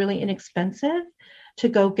body. It's really inexpensive to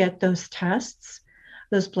go get those tests,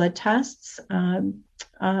 those blood tests.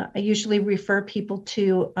 I usually refer people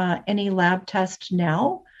to any lab test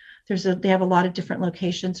now. They have a lot of different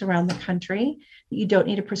locations around the country. You don't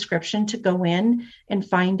need a prescription to go in and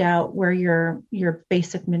find out where your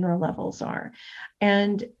basic mineral levels are.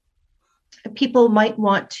 And people might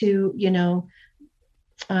want to,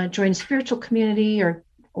 join a spiritual community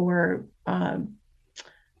or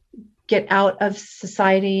get out of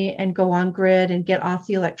society and go on grid and get off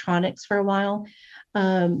the electronics for a while.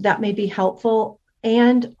 That may be helpful.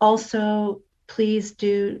 And also, please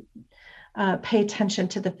do pay attention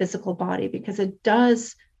to the physical body, because it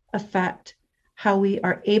does affect how we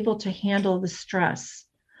are able to handle the stress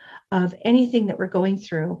of anything that we're going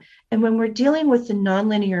through. And when we're dealing with the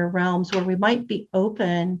nonlinear realms, where we might be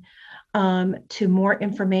open to more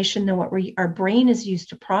information than what our brain is used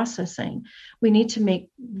to processing, we need to make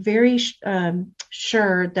very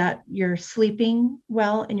sure that you're sleeping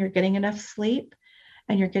well and you're getting enough sleep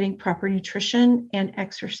and you're getting proper nutrition and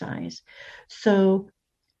exercise. So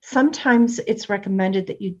sometimes it's recommended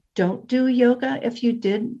that you don't do yoga if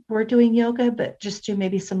you were doing yoga, but just do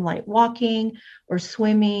maybe some light walking or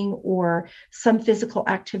swimming or some physical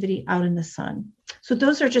activity out in the sun. So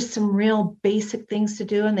those are just some real basic things to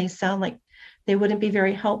do, and they sound like they wouldn't be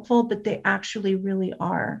very helpful, but they actually really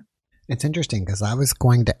are. It's interesting, because I was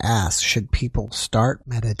going to ask, should people start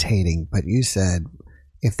meditating? But you said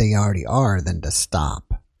if they already are, then to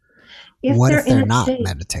stop. What if they're not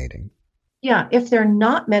meditating? Yeah, if they're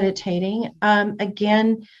not meditating,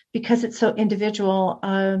 again, because it's so individual,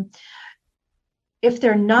 if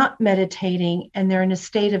they're not meditating and they're in a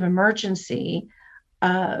state of emergency,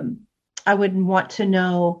 I would want to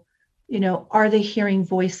know, are they hearing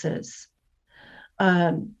voices?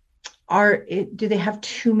 Do they have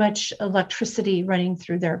too much electricity running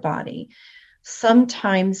through their body?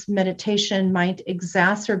 Sometimes meditation might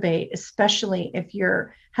exacerbate, especially if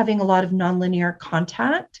you're having a lot of nonlinear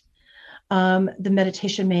contact. The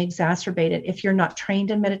meditation may exacerbate it if you're not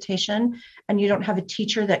trained in meditation and you don't have a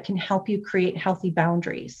teacher that can help you create healthy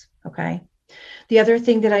boundaries. Okay. The other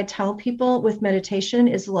thing that I tell people with meditation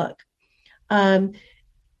is, look,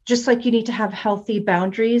 just like you need to have healthy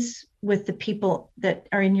boundaries with the people that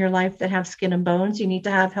are in your life that have skin and bones, you need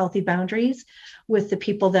to have healthy boundaries with the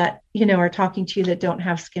people that, are talking to you that don't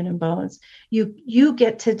have skin and bones. You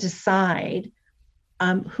get to decide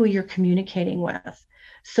who you're communicating with.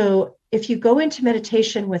 So if you go into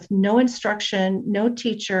meditation with no instruction, no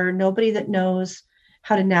teacher, nobody that knows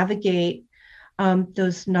how to navigate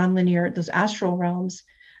those nonlinear, those astral realms,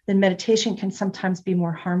 then meditation can sometimes be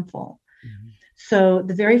more harmful. Mm-hmm. So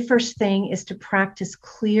the very first thing is to practice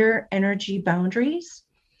clear energy boundaries.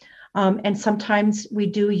 And sometimes we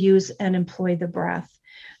do use and employ the breath.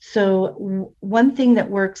 So one thing that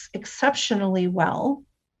works exceptionally well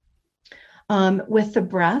with the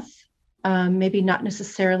breath, maybe not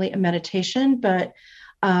necessarily a meditation, but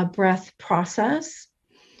a breath process,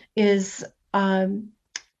 is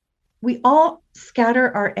we all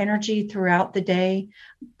scatter our energy throughout the day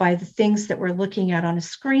by the things that we're looking at on a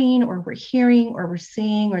screen, or we're hearing, or we're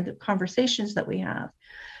seeing, or the conversations that we have.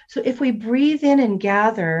 So if we breathe in and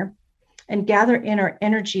gather in our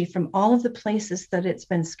energy from all of the places that it's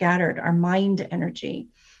been scattered, our mind energy.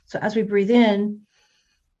 So as we breathe in,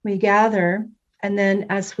 we gather. And then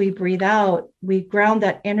as we breathe out, we ground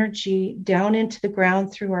that energy down into the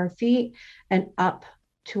ground through our feet and up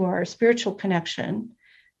to our spiritual connection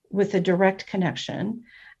with a direct connection,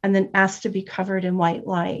 and then ask to be covered in white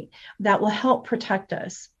light. That will help protect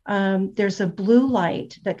us. There's a blue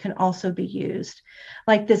light that can also be used,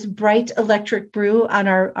 like this bright electric blue on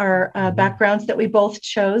our backgrounds that we both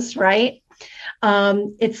chose, right?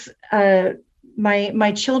 It's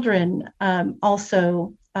my children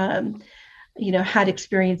also had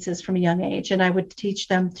experiences from a young age. And I would teach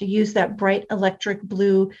them to use that bright electric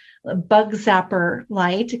blue bug zapper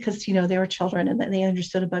light because, they were children and they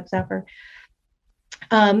understood a bug zapper.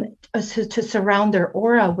 To surround their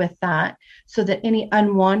aura with that so that any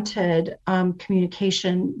unwanted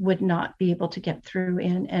communication would not be able to get through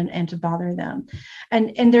and to bother them.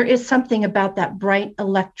 And there is something about that bright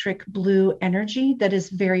electric blue energy that is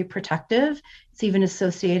very protective. It's even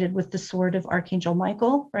associated with the sword of Archangel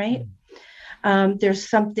Michael, right? There's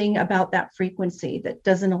something about that frequency that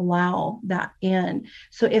doesn't allow that in.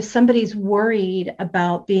 So if somebody's worried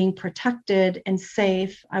about being protected and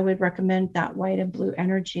safe, I would recommend that white and blue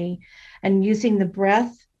energy and using the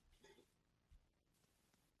breath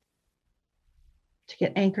to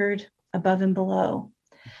get anchored above and below.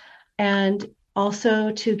 And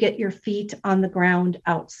also to get your feet on the ground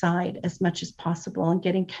outside as much as possible and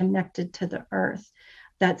getting connected to the earth.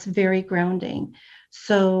 That's very grounding.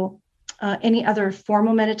 So any other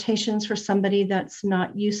formal meditations for somebody that's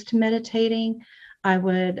not used to meditating, I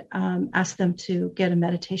would ask them to get a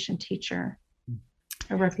meditation teacher,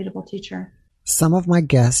 a reputable teacher. Some of my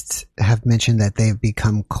guests have mentioned that they've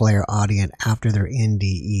become clairaudient after their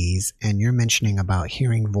NDEs, and you're mentioning about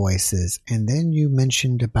hearing voices, and then you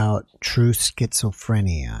mentioned about true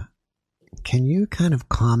schizophrenia. Can you kind of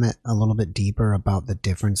comment a little bit deeper about the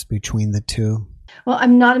difference between the two? Well,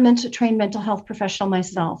 I'm not a trained mental health professional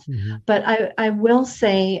myself, but I will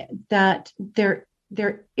say that there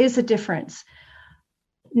is a difference.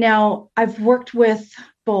 Now, I've worked with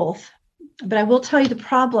both, but I will tell you the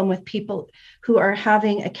problem with people who are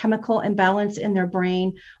having a chemical imbalance in their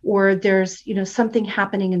brain, or there's, something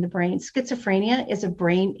happening in the brain. Schizophrenia is a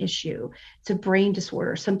brain issue. It's a brain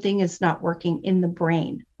disorder. Something is not working in the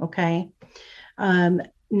brain. Okay.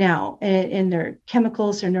 Now, in their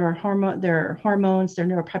chemicals, their hormones, their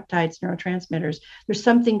neuropeptides, neurotransmitters, there's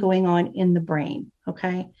something going on in the brain.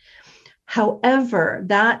 Okay. However,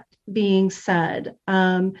 that being said,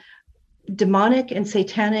 demonic and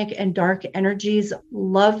satanic and dark energies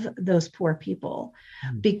love those poor people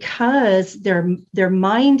because their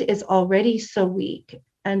mind is already so weak,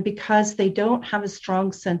 and because they don't have a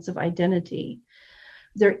strong sense of identity,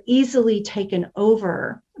 they're easily taken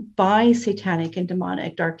over by satanic and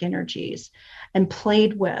demonic dark energies and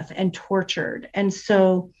played with and tortured. And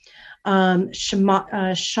so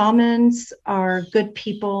shamans are good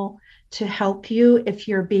people to help you if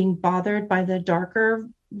you're being bothered by the darker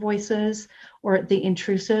voices or the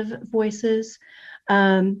intrusive voices.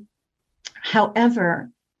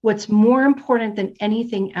 However, what's more important than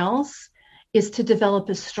anything else is to develop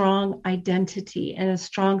a strong identity and a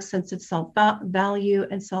strong sense of self-value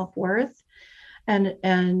and self-worth, and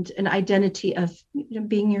an identity of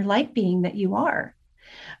being your light being that you are.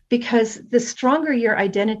 Because the stronger your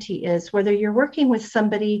identity is, whether you're working with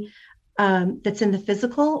somebody that's in the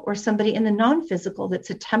physical or somebody in the non-physical that's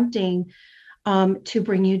attempting to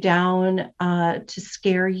bring you down, to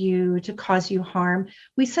scare you, to cause you harm,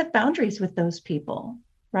 we set boundaries with those people,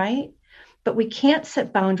 right? But we can't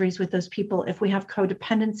set boundaries with those people if we have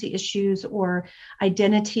codependency issues or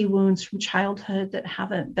identity wounds from childhood that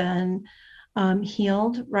haven't been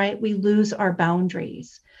healed, right? We lose our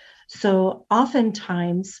boundaries. So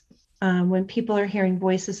oftentimes when people are hearing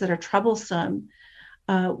voices that are troublesome,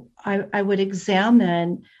 I would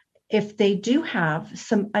examine if they do have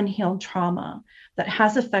some unhealed trauma that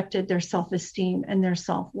has affected their self-esteem and their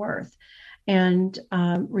self-worth, and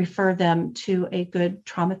refer them to a good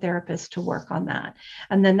trauma therapist to work on that.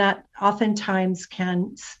 And then that oftentimes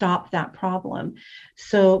can stop that problem.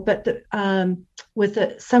 So, but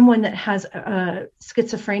with someone that has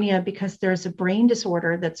schizophrenia, because there's a brain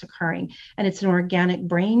disorder that's occurring and it's an organic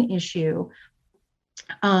brain issue,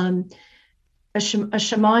 a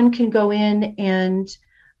shaman can go in and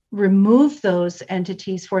remove those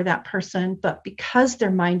entities for that person, but because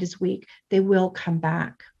their mind is weak, they will come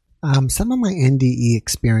back. Some of my NDE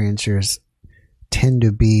experiencers tend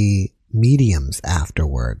to be mediums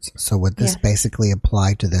afterwards. So would this basically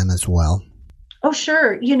apply to them as well? Oh,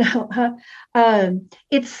 sure.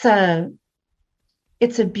 It's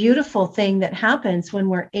a beautiful thing that happens when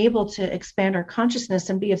we're able to expand our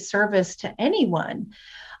consciousness and be of service to anyone,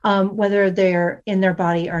 whether they're in their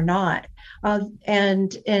body or not.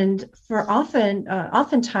 And for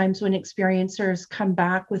oftentimes when experiencers come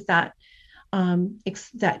back with that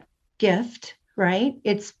gift, right?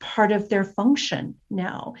 It's part of their function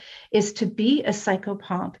now, is to be a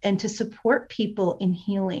psychopomp and to support people in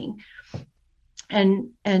healing and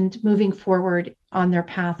moving forward on their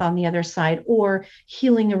path on the other side, or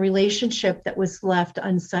healing a relationship that was left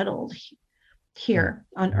unsettled here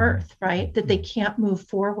on earth, right? That they can't move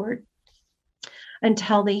forward.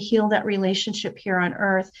 until they heal that relationship here on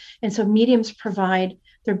earth. And so mediums provide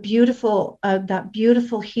their beautiful, that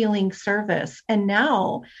beautiful healing service. And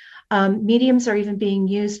now mediums are even being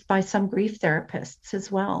used by some grief therapists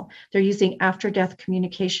as well. They're using after-death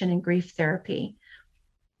communication in grief therapy.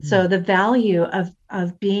 So the value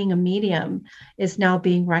of being a medium is now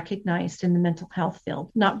being recognized in the mental health field.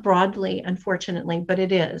 Not broadly, unfortunately, but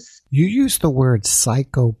it is. You use the word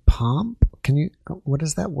psychopomp. What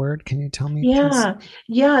is that word? Can you tell me? Yeah. Please?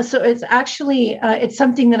 Yeah. So it's actually, it's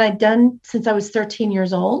something that I've done since I was 13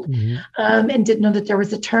 years old, and didn't know that there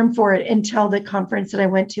was a term for it until the conference that I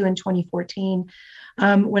went to in 2014,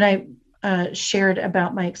 when I shared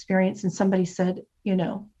about my experience, and somebody said,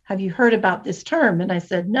 have you heard about this term? And I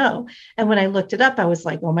said, no. And when I looked it up, I was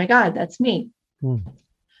like, oh my God, that's me.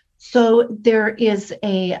 So there is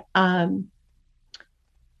there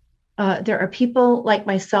are people like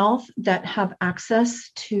myself that have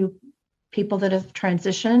access to people that have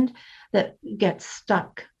transitioned that get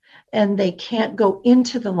stuck, and they can't go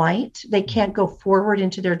into the light. They can't go forward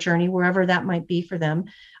into their journey, wherever that might be for them.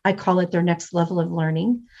 I call it their next level of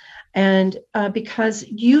learning. And because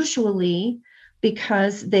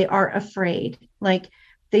they are afraid, like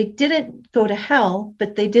they didn't go to hell,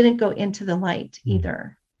 but they didn't go into the light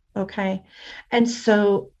either. Okay. And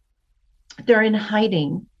so they're in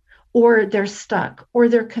hiding, or they're stuck, or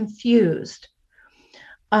they're confused.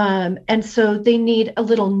 And so they need a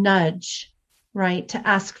little nudge, right, to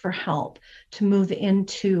ask for help, to move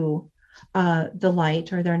into the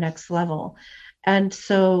light or their next level. And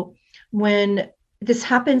so when this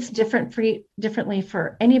happens differently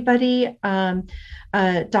for anybody, Father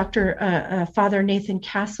Nathan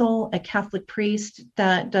Castle, a Catholic priest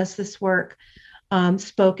that does this work,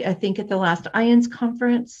 spoke, I think, at the last IONS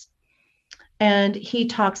conference. And he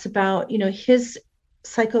talks about, his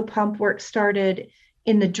psychopomp work started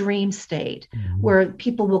in the dream state, where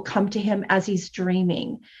people will come to him as he's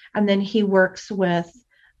dreaming. And then he works with,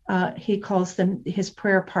 he calls them his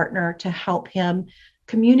prayer partner, to help him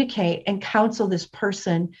communicate and counsel this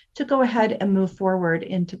person to go ahead and move forward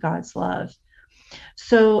into God's love.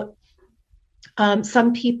 So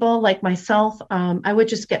some people like myself, I would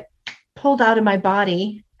just get pulled out of my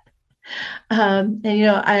body. I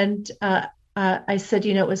said,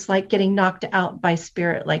 it was like getting knocked out by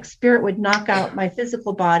spirit. Like spirit would knock out my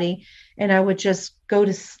physical body, and I would just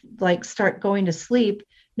start going to sleep,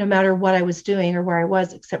 no matter what I was doing or where I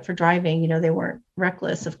was, except for driving. They weren't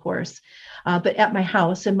reckless, of course. But at my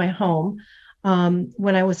house, in my home,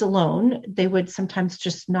 when I was alone, they would sometimes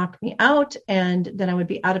just knock me out, and then I would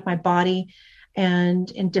be out of my body and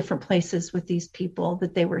in different places with these people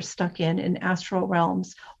that they were stuck in astral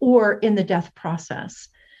realms or in the death process.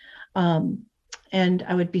 And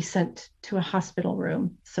I would be sent to a hospital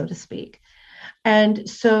room, so to speak. And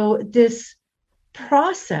so this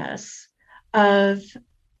process of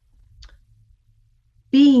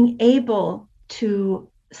being able to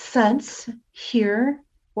sense, hear,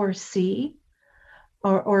 or see,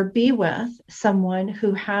 or be with someone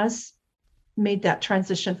who has made that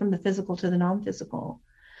transition from the physical to the non-physical,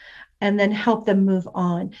 and then help them move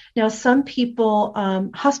on. Now, some people,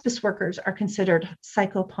 hospice workers are considered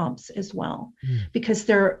psychopomps as well, because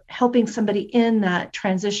they're helping somebody in that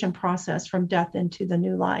transition process from death into the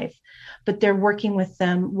new life, but they're working with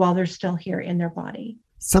them while they're still here in their body.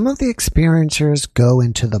 Some of the experiencers go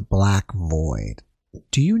into the black void.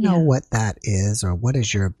 Do you know what that is, or what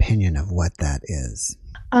is your opinion of what that is?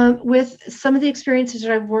 With some of the experiences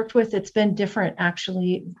that I've worked with, it's been different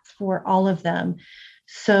actually for all of them.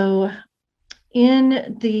 So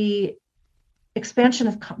in the expansion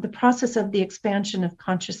of the process of the expansion of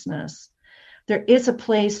consciousness, there is a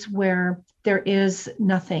place where there is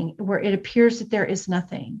nothing, where it appears that there is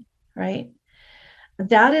nothing, right?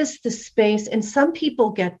 That is the space, and some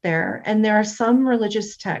people get there, and there are some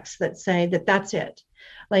religious texts that say that that's it.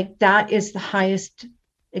 Like that is the highest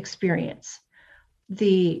experience,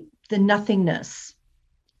 the nothingness,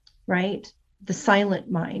 right? The silent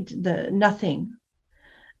mind, the nothing.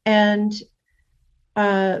 And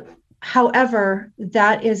however,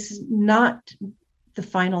 that is not the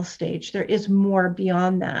final stage. There is more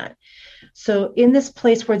beyond that. So in this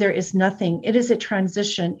place where there is nothing, it is a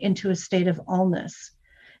transition into a state of allness,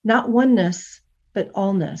 not oneness, but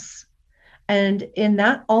allness. And in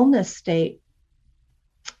that allness state,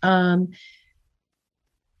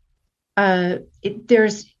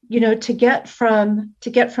 there's, to get from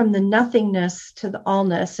the nothingness to the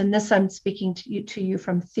allness, and this I'm speaking to you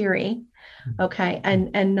from theory, okay,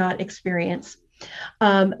 and not experience,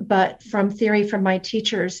 but from theory from my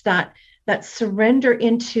teachers, that surrender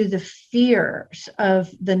into the fears of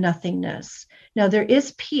the nothingness. Now there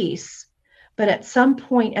is peace, But at some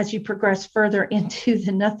point, as you progress further into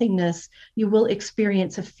the nothingness, you will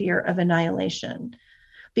experience a fear of annihilation.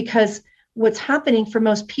 Because what's happening for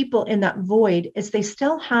most people in that void is they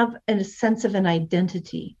still have a sense of an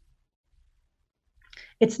identity.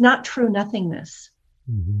 It's not true nothingness,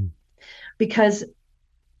 because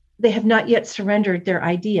they have not yet surrendered their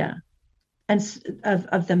idea and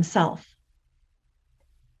of themselves.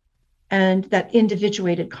 And that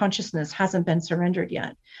individuated consciousness hasn't been surrendered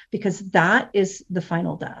yet, because that is the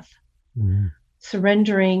final death.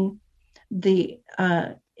 Surrendering the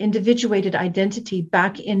individuated identity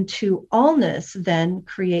back into allness then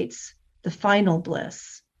creates the final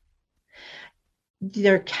bliss.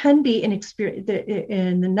 There can be an experience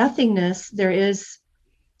in the nothingness. There is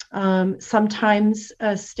sometimes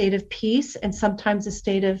a state of peace and sometimes a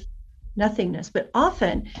state of nothingness, but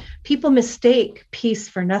often people mistake peace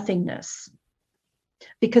for nothingness,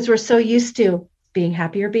 because we're so used to being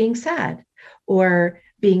happy or being sad, or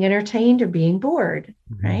being entertained or being bored,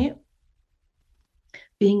 right?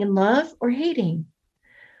 Being in love or hating,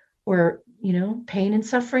 or, pain and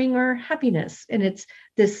suffering or happiness. And it's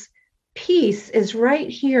this peace is right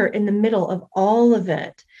here in the middle of all of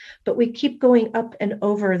it. But we keep going up and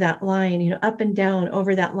over that line, up and down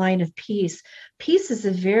over that line of peace. Peace is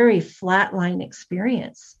a very flat line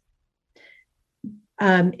experience.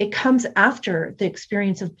 It comes after the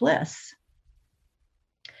experience of bliss.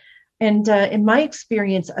 And in my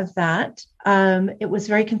experience of that, it was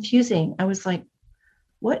very confusing. I was like,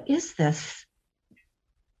 what is this?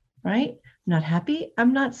 Right? I'm not happy.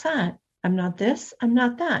 I'm not sad. I'm not this. I'm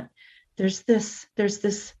not that. There's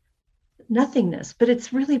this nothingness, but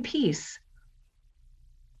it's really peace.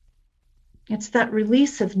 It's that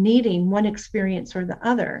release of needing one experience or the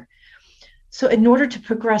other. So in order to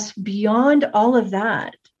progress beyond all of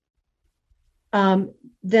that,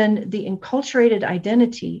 then the enculturated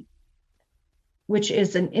identity, which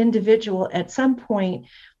is an individual, at some point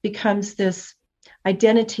becomes this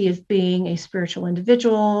identity of being a spiritual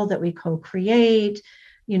individual that we co-create,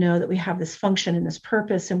 that we have this function and this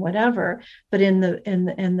purpose and whatever. But in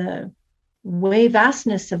the way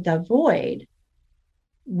vastness of the void,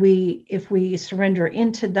 if we surrender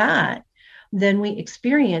into that, then we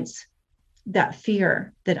experience that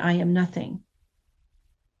fear that I am nothing.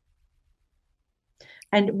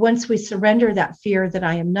 And once we surrender that fear that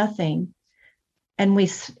I am nothing, and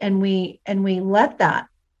we let that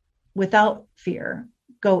without fear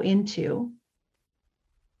go into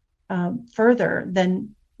further,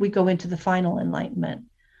 then we go into the final enlightenment.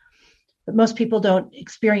 But most people don't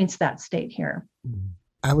experience that state here.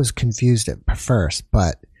 I was confused at first,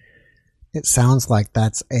 but it sounds like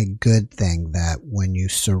that's a good thing, that when you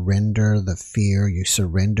surrender the fear, you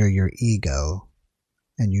surrender your ego,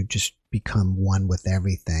 and you just become one with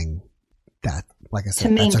everything. That, like I said,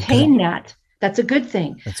 to maintain that's a good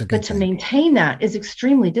thing. But to maintain that is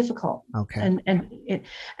extremely difficult. Okay.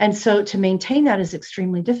 And so to maintain that is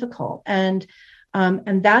extremely difficult. And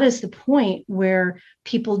that is the point where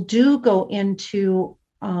people do go into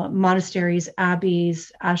monasteries,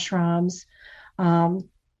 abbeys, ashrams,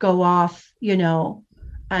 go off,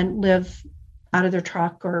 and live out of their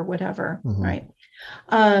truck or whatever, right?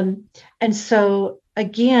 And so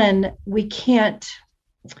again, we can't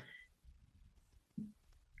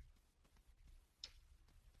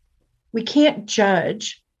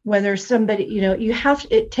judge whether somebody,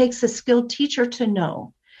 it takes a skilled teacher to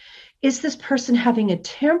know, is this person having a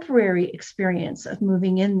temporary experience of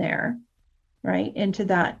moving in there, right, into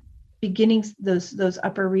that beginnings, those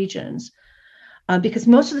upper regions? Because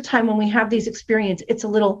most of the time when we have these experiences, it's a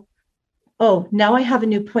little, now I have a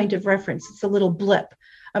new point of reference. It's a little blip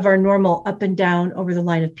of our normal up and down over the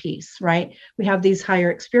line of peace, right? We have these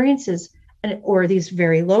higher experiences or these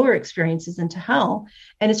very lower experiences into hell.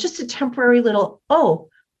 And it's just a temporary little,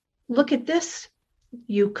 look at this.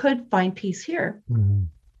 You could find peace here,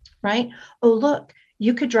 right? Oh, look,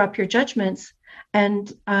 you could drop your judgments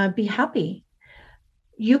and be happy.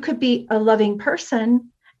 You could be a loving person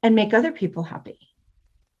and make other people happy,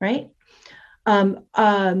 right?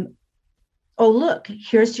 Oh, look,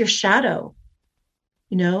 here's your shadow.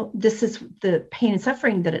 This is the pain and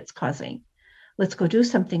suffering that it's causing. Let's go do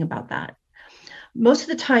something about that. Most of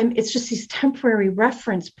the time, it's just these temporary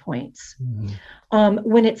reference points.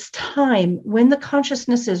 When it's time, when the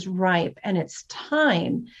consciousness is ripe and it's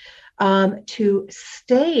time to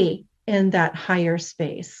stay in that higher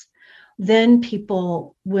space, then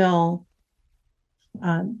people will,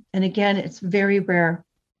 and again, it's very rare,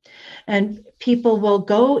 and people will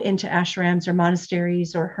go into ashrams or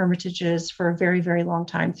monasteries or hermitages for a very, very long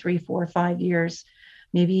time, 3, 4, 5 years,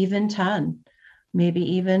 maybe even 10, maybe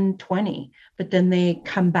even 20, but then they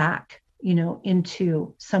come back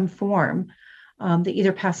into some form. They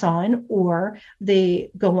either pass on or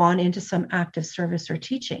they go on into some active service or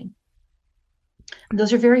teaching. And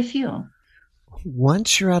those are very few.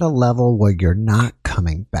 Once you're at a level where you're not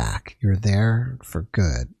coming back, you're there for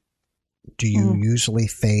good, do you usually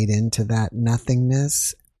fade into that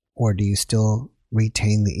nothingness, or do you still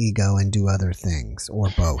retain the ego and do other things, or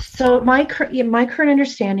both? So my current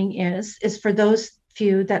understanding is for those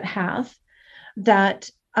few that have that,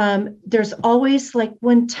 there's always like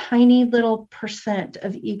one tiny little %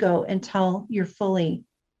 of ego until you're fully.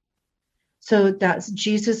 So that's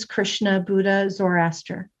Jesus, Krishna, Buddha,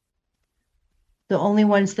 Zoroaster. The only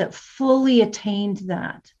ones that fully attained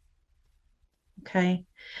that. Okay.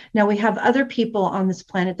 Now we have other people on this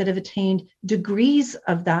planet that have attained degrees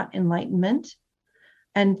of that enlightenment.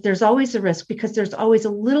 And there's always a risk because there's always a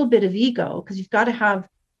little bit of ego, because you've got to have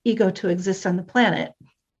ego to exist on the planet.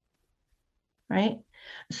 Right?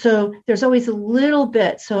 So there's always a little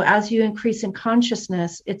bit. So as you increase in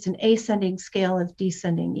consciousness, it's an ascending scale of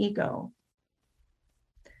descending ego.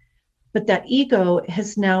 But that ego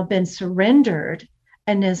has now been surrendered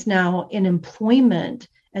and is now in employment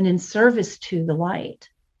and in service to the light.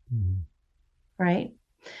 Mm-hmm. Right?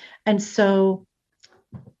 And so,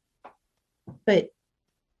 but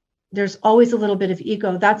there's always a little bit of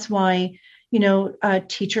ego. That's why,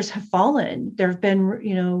 teachers have fallen. There have been,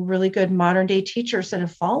 really good modern day teachers that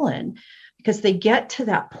have fallen because they get to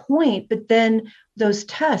that point, but then those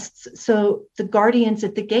tests, so the guardians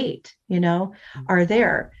at the gate, are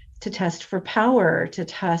there to test for power, to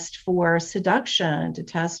test for seduction, to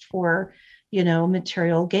test for,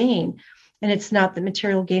 material gain. And it's not that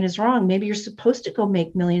material gain is wrong. Maybe you're supposed to go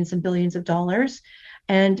make millions and billions of dollars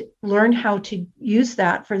and learn how to use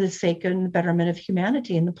that for the sake and the betterment of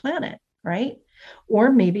humanity and the planet, right?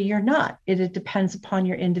 Or maybe you're not. It depends upon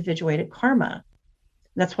your individuated karma.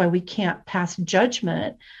 That's why we can't pass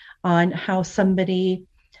judgment on how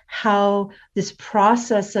this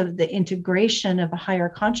process of the integration of a higher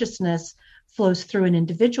consciousness flows through an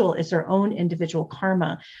individual is their own individual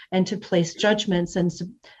karma. And to place judgments and it's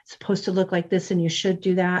supposed to look like this and you should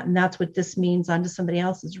do that and that's what this means onto somebody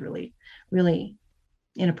else is really, really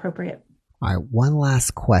inappropriate. All right, one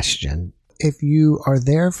last question. If you are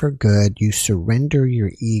there for good, you surrender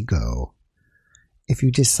your ego. If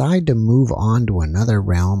you decide to move on to another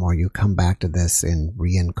realm or you come back to this and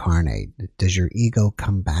reincarnate, does your ego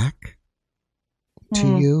come back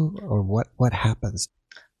to you, or what happens?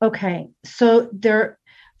 Okay, so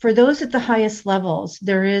for those at the highest levels,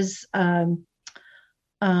 there is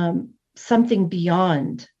something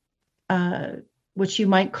beyond, which you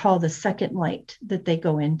might call the second light that they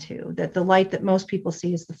go into, that the light that most people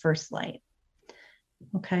see is the first light.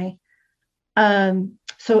 Okay.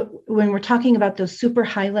 So when we're talking about those super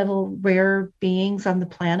high level rare beings on the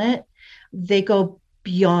planet, they go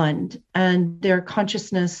beyond, and their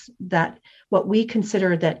consciousness, that what we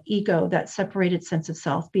consider that ego, that separated sense of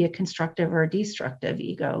self, be a constructive or a destructive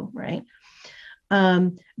ego, right?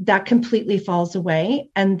 That completely falls away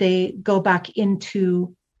and they go back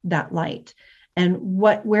into that light. And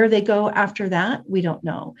where they go after that, we don't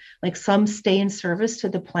know. Like some stay in service to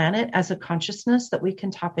the planet as a consciousness that we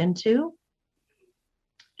can tap into.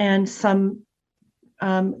 And some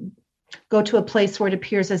go to a place where it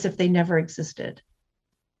appears as if they never existed.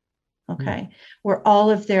 Okay. Where all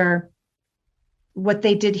of what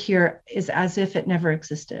they did here is as if it never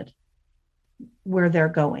existed, where they're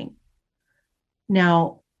going.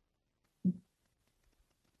 Now,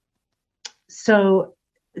 so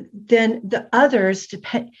then the others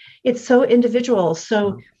depend, it's so individual.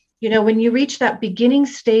 So, when you reach that beginning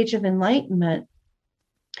stage of enlightenment,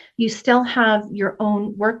 you still have your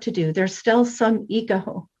own work to do. There's still some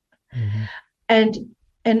ego. Mm-hmm.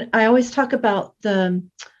 And I always talk about the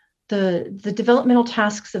developmental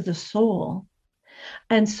tasks of the soul.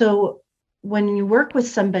 And so when you work with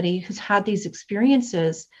somebody who's had these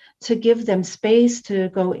experiences, to give them space to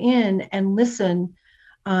go in and listen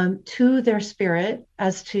to their spirit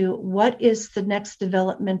as to what is the next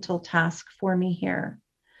developmental task for me here.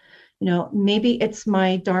 Maybe it's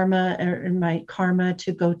my dharma or my karma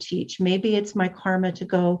to go teach. Maybe it's my karma to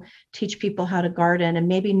go teach people how to garden, and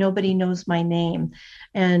maybe nobody knows my name.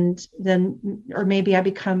 And then, or maybe I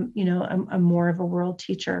become, a more of a world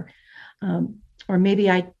teacher. Or maybe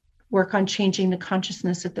I work on changing the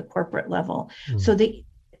consciousness at the corporate level. Mm-hmm. So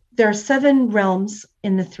there are 7 realms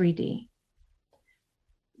in the 3D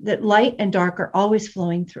that light and dark are always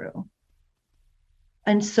flowing through.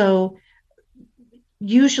 And so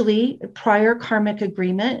usually a prior karmic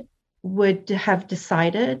agreement would have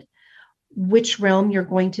decided which realm you're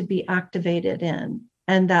going to be activated in.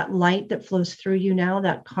 And that light that flows through you now,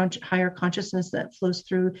 that higher consciousness that flows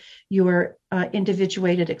through your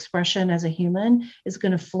individuated expression as a human, is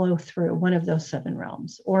going to flow through one of those 7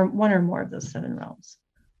 realms, or one or more of those 7 realms.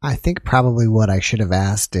 I think probably what I should have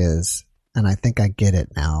asked is, and I think I get it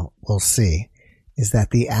now, we'll see, is that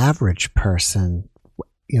the average person,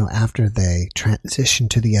 after they transition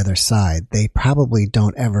to the other side, they probably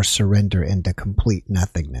don't ever surrender into complete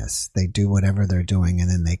nothingness. They do whatever they're doing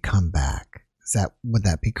and then they come back. Would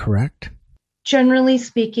that be correct? Generally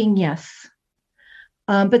speaking, yes.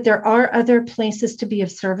 But there are other places to be of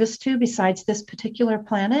service to besides this particular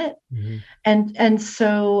planet. Mm-hmm. And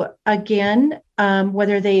so again,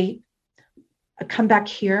 whether they come back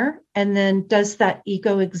here and then does that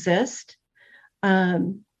ego exist?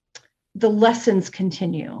 The lessons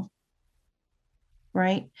continue,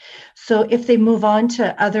 right? So if they move on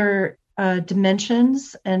to other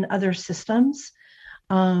dimensions and other systems,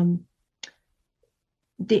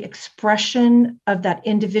 the expression of that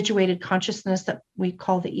individuated consciousness that we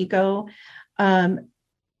call the ego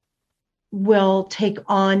will take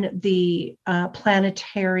on the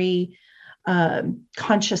planetary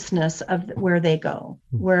consciousness of where they go,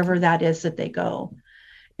 wherever that is that they go.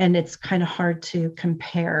 And it's kind of hard to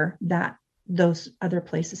compare those other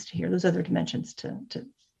places to here, those other dimensions to the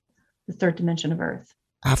 3rd dimension of Earth.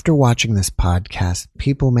 After watching this podcast,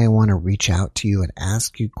 people may want to reach out to you and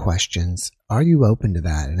ask you questions. Are you open to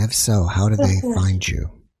that? And if so, how do they find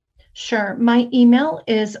you? Sure. My email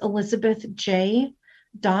is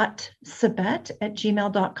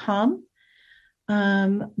elizabethj.sabet@gmail.com.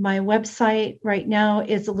 My website right now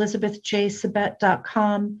is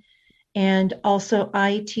elizabethjsabet.com, and also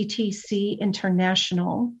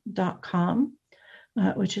ittcinternational.com,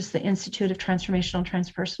 which is the Institute of Transformational and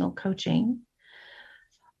Transpersonal Coaching.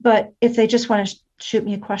 But if they just want to shoot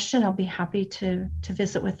me a question, I'll be happy to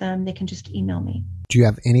visit with them. They can just email me. Do you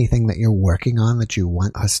have anything that you're working on that you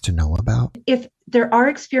want us to know about? If there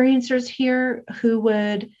are experiencers here who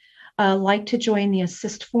would like to join the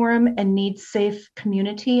Assist Forum and need safe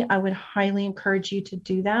community, I would highly encourage you to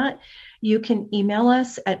do that. You can email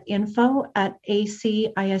us at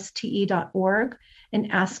info@aciste.org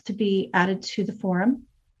and ask to be added to the forum.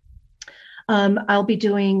 I'll be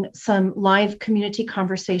doing some live community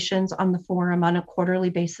conversations on the forum on a quarterly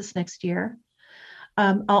basis next year.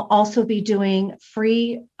 I'll also be doing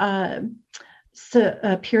free peer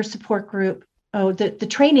support group. Oh, the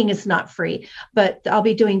training is not free, but I'll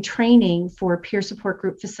be doing training for peer support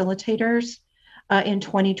group facilitators in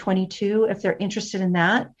 2022. If they're interested in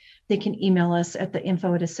that, they can email us at the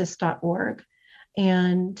info@assist.org.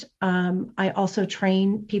 And I also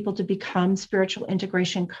train people to become spiritual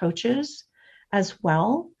integration coaches as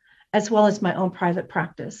well as my own private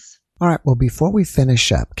practice. All right. Well, before we finish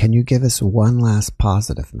up, can you give us one last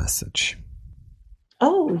positive message?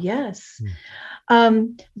 Oh, yes.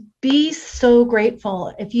 Be so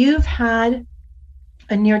grateful. If you've had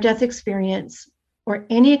a near-death experience or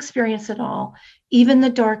any experience at all, even the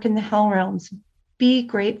dark and the hell realms, be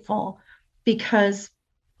grateful, because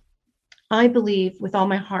I believe with all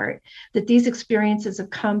my heart that these experiences have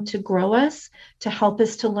come to grow us, to help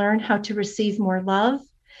us to learn how to receive more love.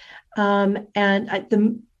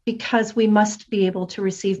 Because we must be able to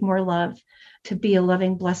receive more love to be a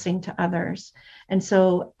loving blessing to others. And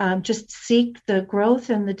so just seek the growth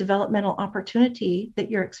and the developmental opportunity that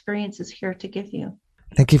your experience is here to give you.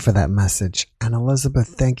 Thank you for that message. And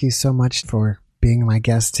Elizabeth, thank you so much for being my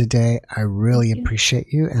guest today. I really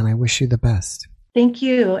appreciate you, and I wish you the best. Thank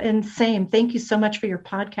you. And same. Thank you so much for your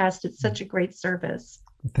podcast. It's such a great service.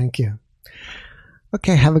 Thank you.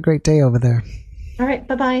 Okay. Have a great day over there. All right.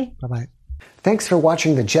 Bye-bye. Bye-bye. Thanks for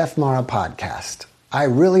watching the Jeff Mara podcast. I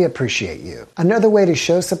really appreciate you. Another way to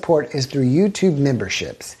show support is through YouTube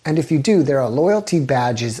memberships. And if you do, there are loyalty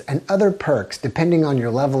badges and other perks depending on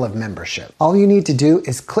your level of membership. All you need to do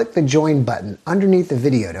is click the join button underneath the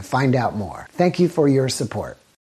video to find out more. Thank you for your support.